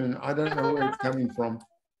cartoon. I don't know where it's coming from.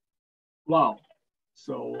 Wow.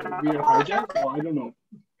 So we are hijacked, or I don't know.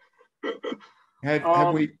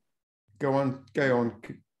 Have we go on?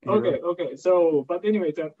 Okay. So, but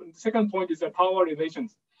anyway, the second point is the power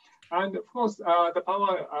relations. And of course, the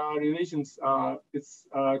power relations is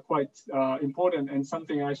quite important and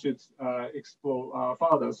something I should explore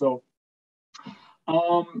further. So,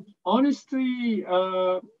 honestly,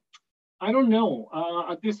 I don't know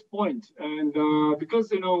at this point, and because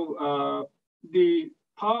the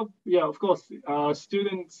power, yeah, of course,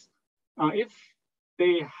 students, if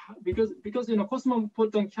they because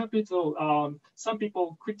cosmopolitan capital, some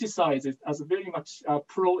people criticize it as very much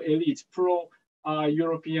pro-elite,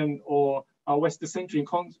 European or West-centric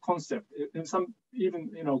concept, and some even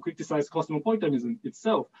criticize cosmopolitanism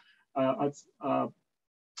itself as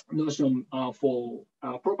notion for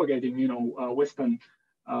propagating Western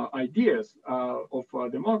ideas of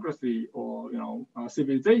democracy or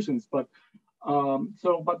civilizations. But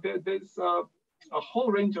there's a whole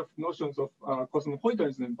range of notions of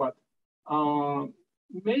cosmopolitanism. But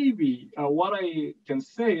maybe what I can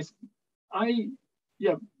say is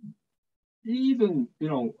even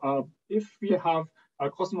if we have a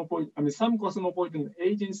some cosmopolitan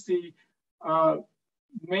agency can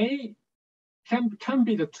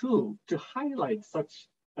be the tool to highlight such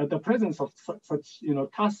the presence of such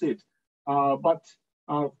tacit but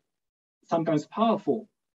sometimes powerful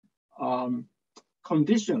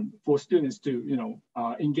condition for students to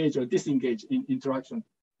engage or disengage in interaction.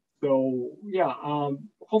 So yeah,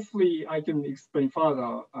 hopefully I can explain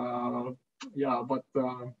further. Yeah,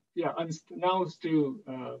 I'm now still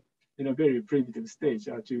in a very primitive stage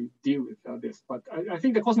to deal with this. But I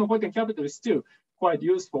think the cosmopolitan capital is still quite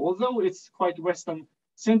useful, although it's quite Western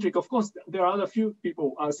centric. Of course, there are other few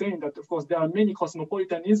people saying that, of course, there are many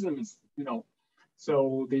cosmopolitanisms,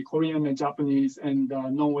 So the Korean and Japanese and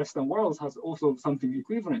non-Western worlds has also something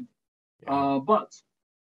equivalent. Yeah. But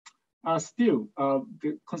still,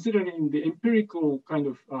 considering the empirical kind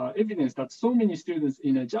of evidence that so many students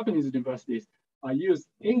in Japanese universities use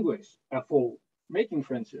English for making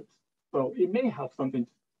friendships, so it may have something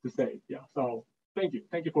to say. Yeah. So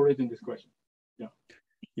thank you for raising this question. Yeah.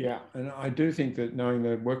 Yeah, and I do think that knowing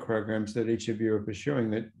the work programs that each of you are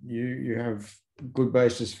pursuing, that you have good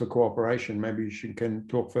basis for cooperation. Maybe you can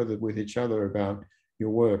talk further with each other about your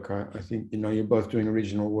work. I think you're both doing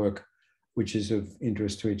original work, which is of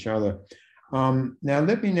interest to each other. Now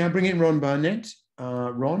let me bring in Ron Barnett.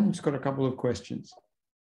 Ron's got a couple of questions.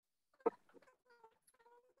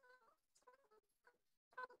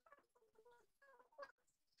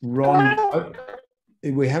 Ron,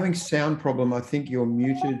 we're having sound problem. I think you're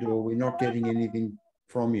muted or we're not getting anything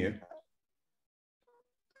from you.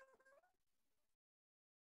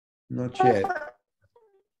 Not yet.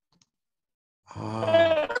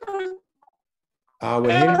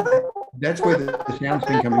 We're hearing, that's where the sound's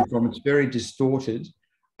been coming from. It's very distorted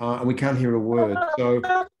and we can't hear a word. So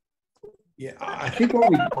yeah, I think what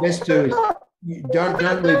we best do is don't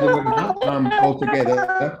leave the webinar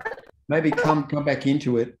altogether. Maybe come back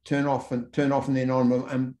into it, turn off and then on,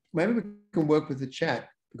 and maybe we can work with the chat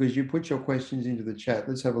because you put your questions into the chat.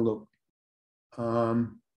 Let's have a look.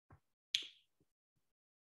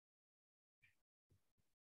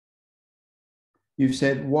 You've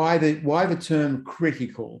said why the term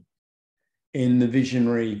critical in the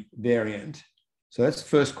visionary variant. So that's the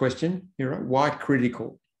first question. Why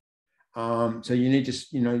critical? So you need to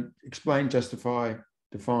explain, justify,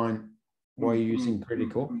 define why you're using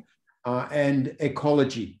critical. And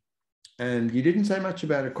ecology. And you didn't say much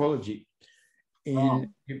about ecology,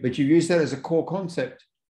 but you used that as a core concept.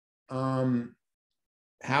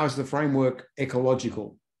 How is the framework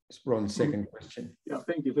ecological? It's Ron's second question. Yeah,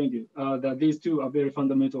 thank you. That these two are very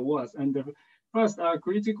fundamental words. And the first,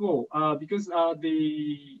 critical, because I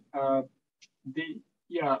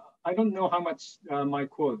don't know how much my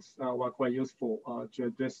quotes were quite useful to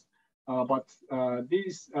address. But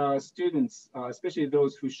these students, especially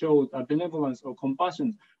those who showed benevolence or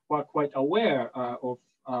compassion, were quite aware of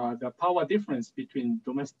the power difference between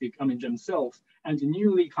themselves and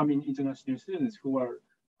newly coming international students who are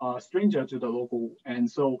stranger to the local. And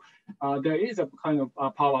so there is a kind of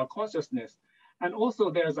power consciousness. And also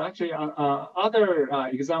there's actually other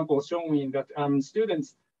examples showing that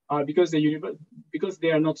students, because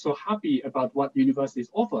they are not so happy about what universities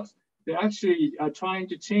offers, they actually are trying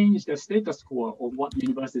to change the status quo of what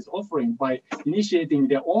university is offering by initiating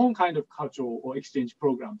their own kind of cultural or exchange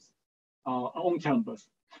programs on campus.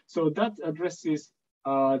 So that addresses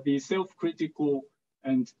the self-critical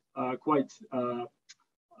and quite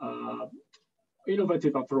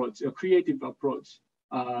innovative approach, a creative approach.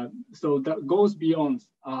 So that goes beyond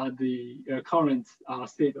the current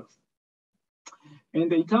status.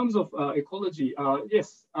 And in terms of ecology,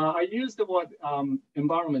 yes, I use the word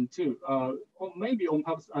environment too, or maybe on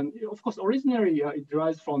purpose. And of course, originally it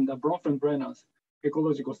derives from the Bronfenbrenner's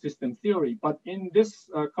ecological system theory. But in this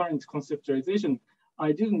current conceptualization,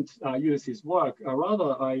 I didn't use his work.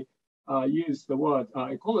 Rather, I use the word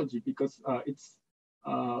ecology because it's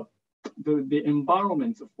the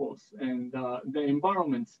environment, of course, and the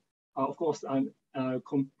environment, of course,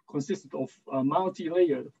 consists of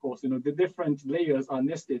multi-layered, of course. The different layers are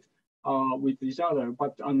nested with each other.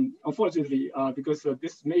 But unfortunately, because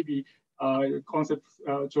this may be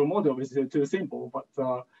conceptual model is too simple, but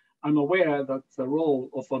I'm aware that the role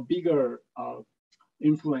of a bigger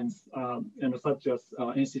influence, such as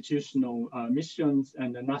institutional missions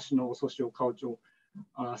and the national socio-cultural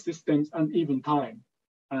systems and even time.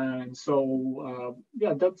 And so,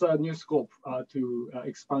 yeah, that's a new scope to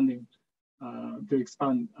expand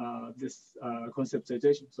this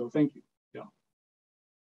conceptualization. So thank you. Yeah.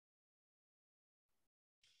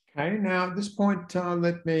 Okay, now at this point,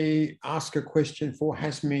 let me ask a question for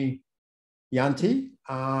Hasmi Yanti,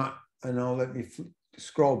 and I'll let me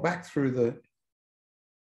scroll back through the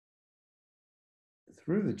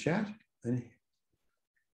chat. And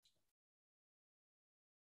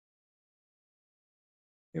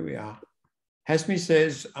here we are. Hasmi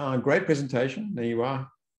says, great presentation. There you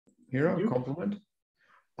are, Hiro, compliment.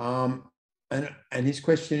 And his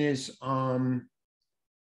question is,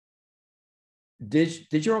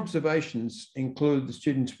 did your observations include the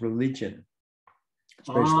students' religion?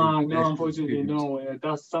 No, unfortunately, no.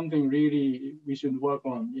 That's something really we should work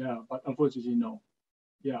on. Yeah, but unfortunately, no.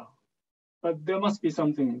 Yeah. But there must be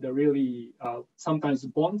something that really sometimes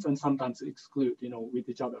bonds and sometimes exclude, with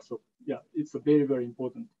each other. So yeah, it's a very, very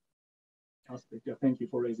important aspect. Yeah, thank you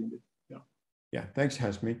for raising this. Yeah. Yeah, thanks,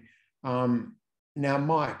 Hasmi. Now,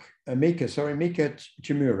 Mika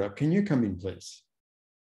Chimura, can you come in, please?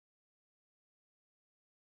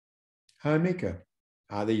 Hi, Mika.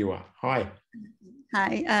 There you are. Hi.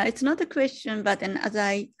 Hi. It's not a question, but then as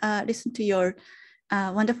I listened to your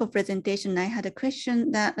wonderful presentation, I had a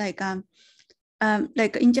question that like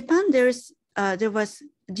in Japan, there was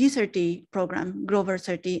G30 program, Global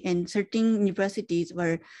 30, and certain universities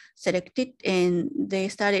were selected and they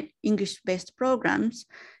started English-based programs.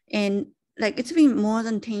 And like it's been more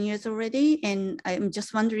than 10 years already. And I'm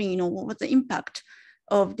just wondering, what was the impact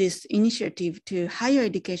of this initiative to higher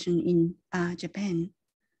education in Japan?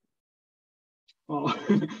 Oh,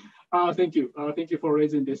 thank you. Thank you for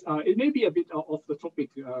raising this. It may be a bit off the topic,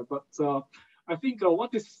 but I think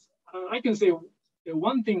I can say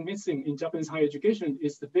one thing missing in Japanese higher education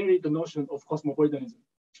is the notion of cosmopolitanism.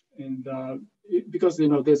 And because,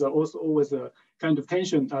 there's also always a kind of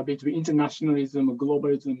tension between internationalism or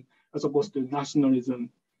globalism as opposed to nationalism.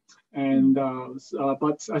 And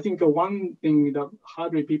but I think one thing that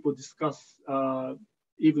hardly people discuss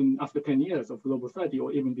even after 10 years of Global 30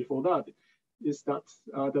 or even before that is that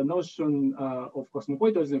the notion of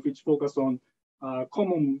cosmopolitanism, which focus on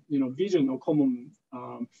common vision or common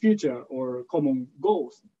future or common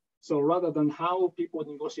goals. So rather than how people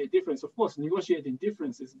negotiate difference, of course, negotiating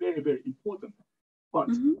difference is very, very important. But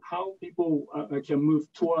how people can move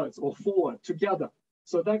towards or forward together.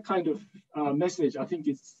 So that kind of message, I think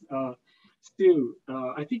it's still,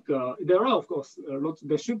 I think there are, of course,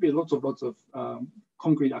 there should be lots of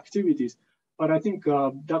concrete activities, but I think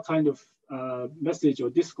that kind of message or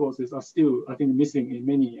discourses are still, I think, missing in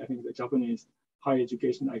many, the Japanese higher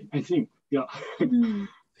education, I think, yeah.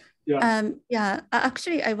 Yeah,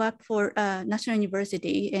 actually, I work for National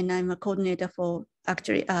University and I'm a coordinator for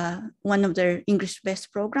actually one of their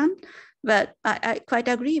English-based program. But I quite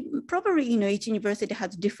agree, probably, each university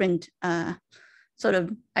has different sort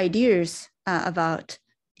of ideas about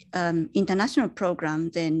international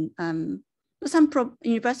programs, and some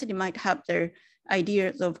university might have their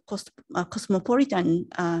ideas of cosmopolitan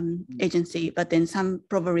agency, but then some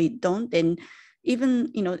probably don't. And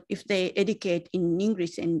even, if they educate in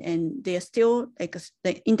English and they are still like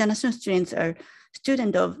the international students are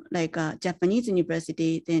student of like a Japanese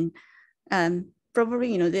university, then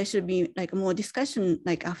probably, there should be like more discussion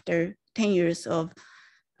like after 10 years of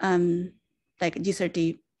like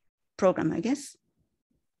GCRT program, I guess.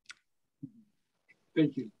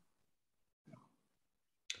 Thank you.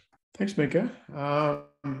 Thanks, Mika. I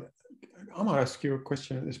might ask you a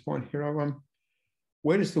question at this point, Hiro.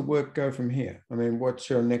 Where does the work go from here? I mean, what's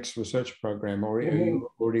your next research program, or are you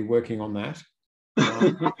already working on that?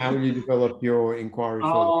 How will you develop your inquiry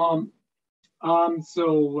further?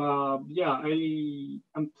 Yeah,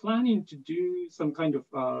 I'm planning to do some kind of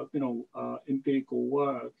empirical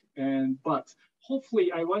work, but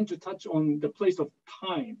hopefully I want to touch on the place of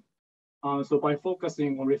time. So by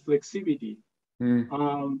focusing on reflexivity.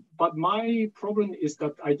 But my problem is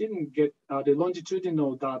that I didn't get the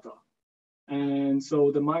longitudinal data. And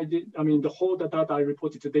so the whole data I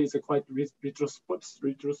reported today is a quite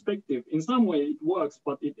retrospective. In some way it works,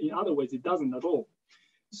 but in other ways it doesn't at all.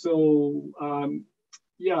 So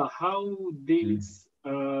yeah, how these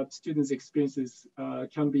students' experiences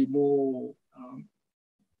can be more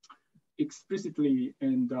explicitly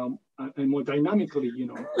and more dynamically,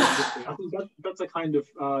 I think that's a kind of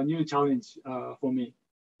new challenge for me.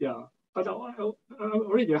 Yeah, but I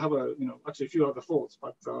already have actually a few other thoughts,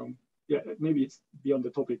 but yeah, maybe it's beyond the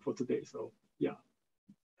topic for today. So yeah.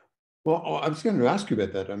 Well, I was going to ask you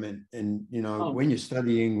about that. I mean, and when you're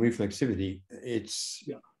studying reflexivity, it's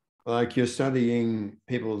like you're studying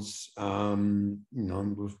people's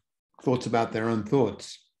thoughts about their own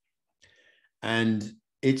thoughts, and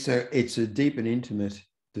it's a deep and intimate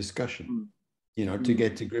discussion. To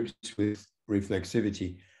get to grips with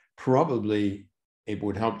reflexivity. Probably it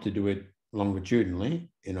would help to do it longitudinally,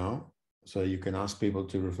 so you can ask people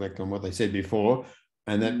to reflect on what they said before,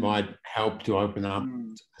 and that might help to open up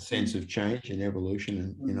a sense of change and evolution,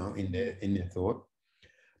 and in their thought.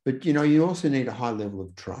 But you also need a high level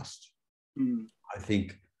of trust, I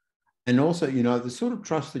think, and also the sort of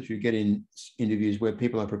trust that you get in interviews where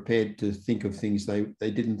people are prepared to think of things they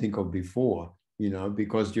didn't think of before,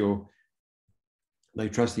 because they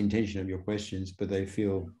trust the intention of your questions, but they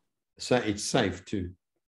feel it's safe to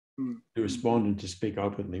respond and to speak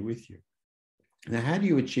openly with you. Now, how do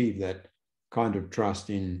you achieve that kind of trust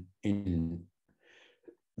in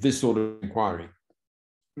this sort of inquiry?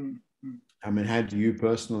 I mean, how do you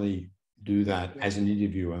personally do that as an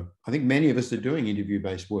interviewer? I think many of us are doing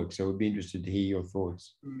interview-based work, so we'd be interested to hear your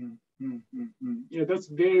thoughts. Yeah, that's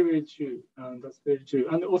very, very true. That's very true.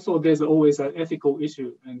 And also, there's always an ethical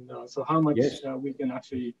issue, and so how much we can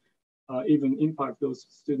actually even impact those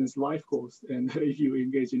students' life goals, and if you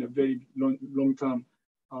engage in a very long-term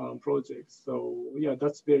project. So yeah,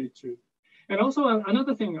 that's very true. And also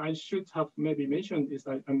another thing I should have maybe mentioned is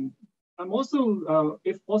that I'm also,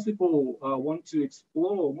 if possible, want to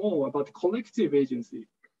explore more about collective agency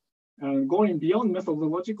and going beyond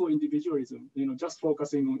methodological individualism, just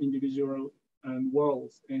focusing on individual and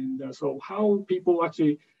worlds. And so how people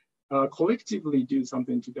actually collectively do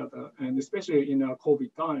something together, and especially in a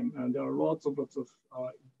COVID time, and there are lots of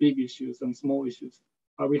big issues and small issues.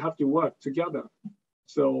 We have to work together.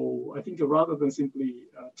 So I think rather than simply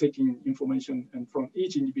taking information and from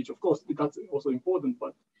each individual, of course, that's also important,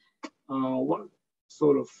 but what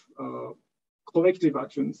sort of collective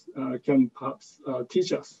actions can perhaps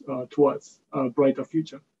teach us towards a brighter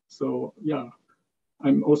future. So yeah,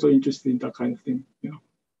 I'm also interested in that kind of thing. Yeah.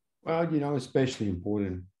 Well, especially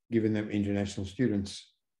important given them international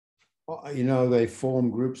students. They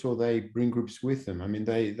form groups or they bring groups with them. I mean,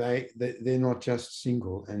 they're not just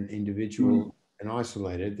single and individual and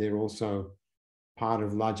isolated. They're also part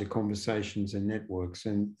of larger conversations and networks,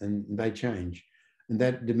 and they change. And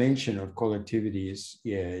that dimension of collectivity is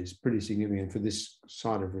pretty significant for this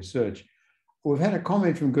side of research. We've had a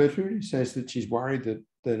comment from Gertrude who says that she's worried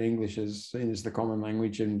that English is seen as the common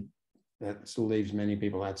language, and that still leaves many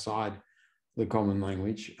people outside the common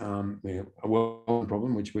language. A well-known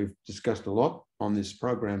problem, which we've discussed a lot on this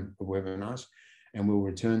program of webinars, and we'll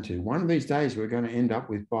return to. One of these days, we're going to end up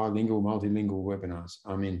with bilingual, multilingual webinars.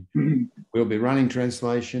 I mean, we'll be running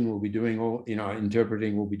translation, we'll be doing all,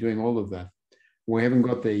 interpreting, we'll be doing all of that. We haven't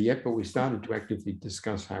got there yet, but we started to actively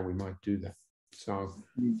discuss how we might do that. So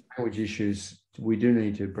language issues, we do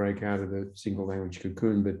need to break out of the single language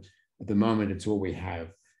cocoon, but at the moment, it's all we have.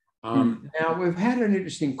 Now, we've had an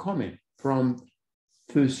interesting comment from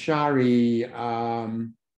Thushari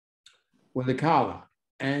Walikala,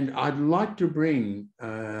 and I'd like to bring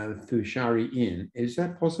Thushari in. Is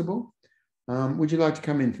that possible? Would you like to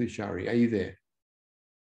come in, Thushari? Are you there?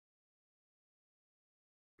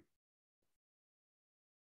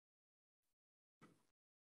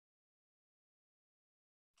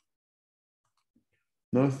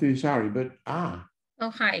 No, Thushari, but Oh,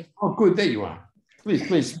 hi. Oh, good. There you are.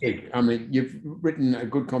 Please speak. I mean, you've written a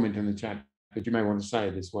good comment in the chat, but you may want to say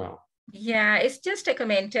it as well. Yeah, it's just a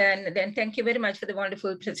comment, and then thank you very much for the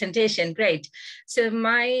wonderful presentation. Great. So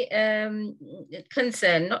my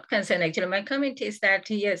not concern actually, my comment is that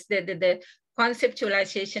yes, the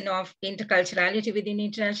conceptualization of interculturality within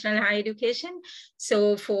international higher education.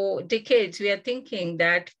 So for decades, we are thinking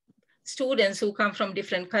that students who come from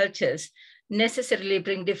different cultures necessarily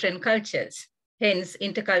bring different cultures. Hence,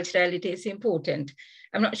 interculturality is important.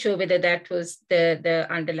 I'm not sure whether that was the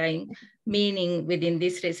underlying meaning within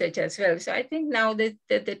this research as well. So I think now the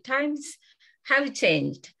times have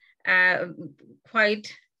changed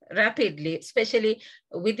quite rapidly, especially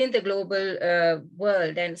within the global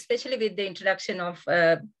world, and especially with the introduction of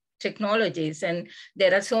technologies. And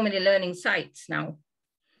there are so many learning sites now,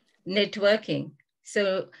 networking.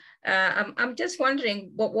 So I'm just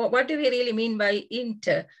wondering, what do we really mean by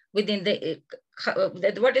inter within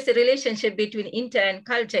what is the relationship between inter and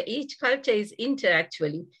culture? Each culture is inter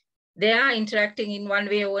actually. They are interacting in one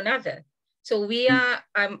way or another. So we are,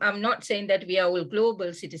 I'm not saying that we are all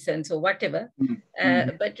global citizens or whatever,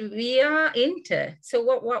 but we are inter. So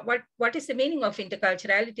what is the meaning of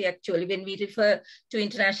interculturality actually when we refer to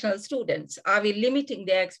international students? Are we limiting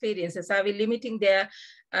their experiences? Are we limiting their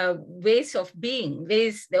ways of being,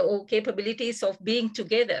 or capabilities of being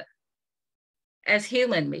together as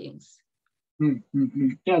human beings?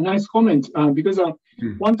 Yeah, nice comment. Because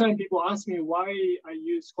one time people asked me why I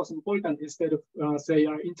use cosmopolitan instead of say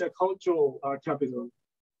intercultural capital,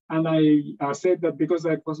 and I said that because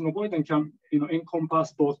cosmopolitan can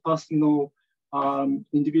encompass both personal,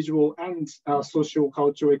 individual, and social,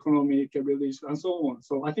 cultural, economic, religious, and so on.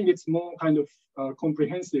 So I think it's more kind of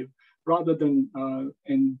comprehensive rather than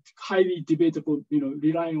and highly debatable.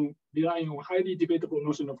 Relying on highly debatable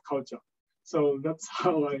notion of culture. So that's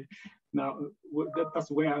how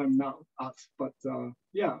that's where I'm now at. But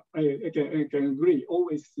yeah, I can agree.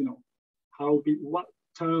 Always, what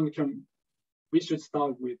term we should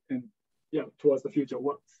start with, and yeah, towards the future,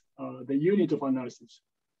 what the unit of analysis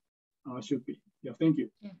should be. Yeah, thank you.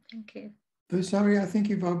 Yeah, thank you. Sorry, I think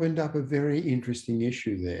you've opened up a very interesting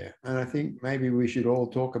issue there, and I think maybe we should all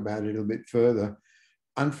talk about it a little bit further.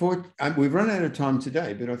 Unfortunately, we've run out of time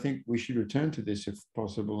today, but I think we should return to this if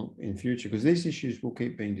possible in future, because these issues will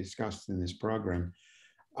keep being discussed in this program.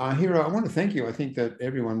 Hiro, I want to thank you. I think that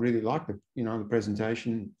everyone really liked the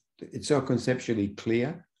presentation. It's so conceptually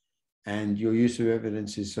clear, and your use of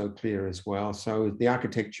evidence is so clear as well. So the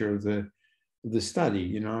architecture of the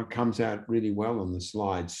study, comes out really well on the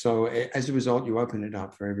slides. So as a result, you open it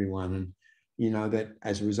up for everyone, and that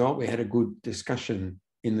as a result, we had a good discussion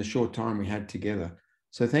in the short time we had together.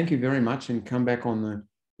 So thank you very much, and come back on the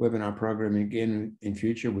webinar program again in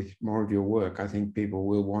future with more of your work. I think people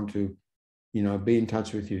will want to, be in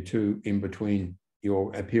touch with you too in between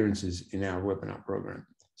your appearances in our webinar program.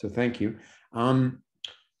 So thank you.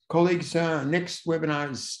 Colleagues, next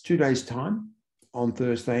webinar is 2 days' time on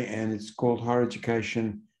Thursday, and it's called Higher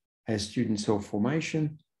Education as Student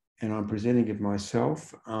Self-Formation, and I'm presenting it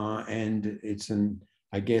myself, and it's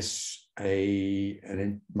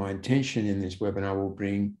my intention in this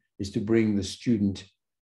webinar is to bring the student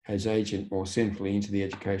as agent more centrally into the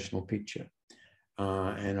educational picture.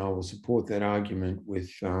 And I will support that argument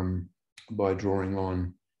by drawing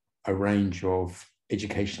on a range of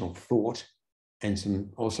educational thought and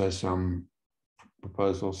some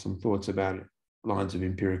proposals, some thoughts about lines of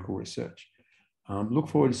empirical research. Look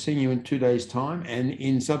forward to seeing you in 2 days' time. And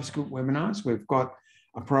in subsequent webinars, we've got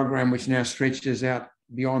a program which now stretches out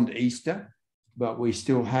beyond Easter, but we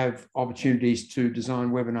still have opportunities to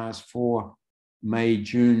design webinars for May,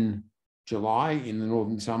 June, July in the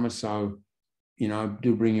Northern Summer. So,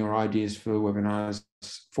 do bring your ideas for webinars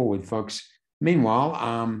forward, folks.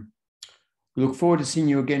 Meanwhile, we look forward to seeing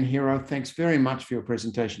you again, Hiro. Thanks very much for your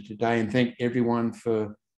presentation today, and thank everyone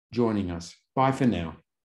for joining us. Bye for now.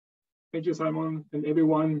 Thank you, Simon, and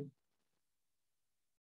everyone.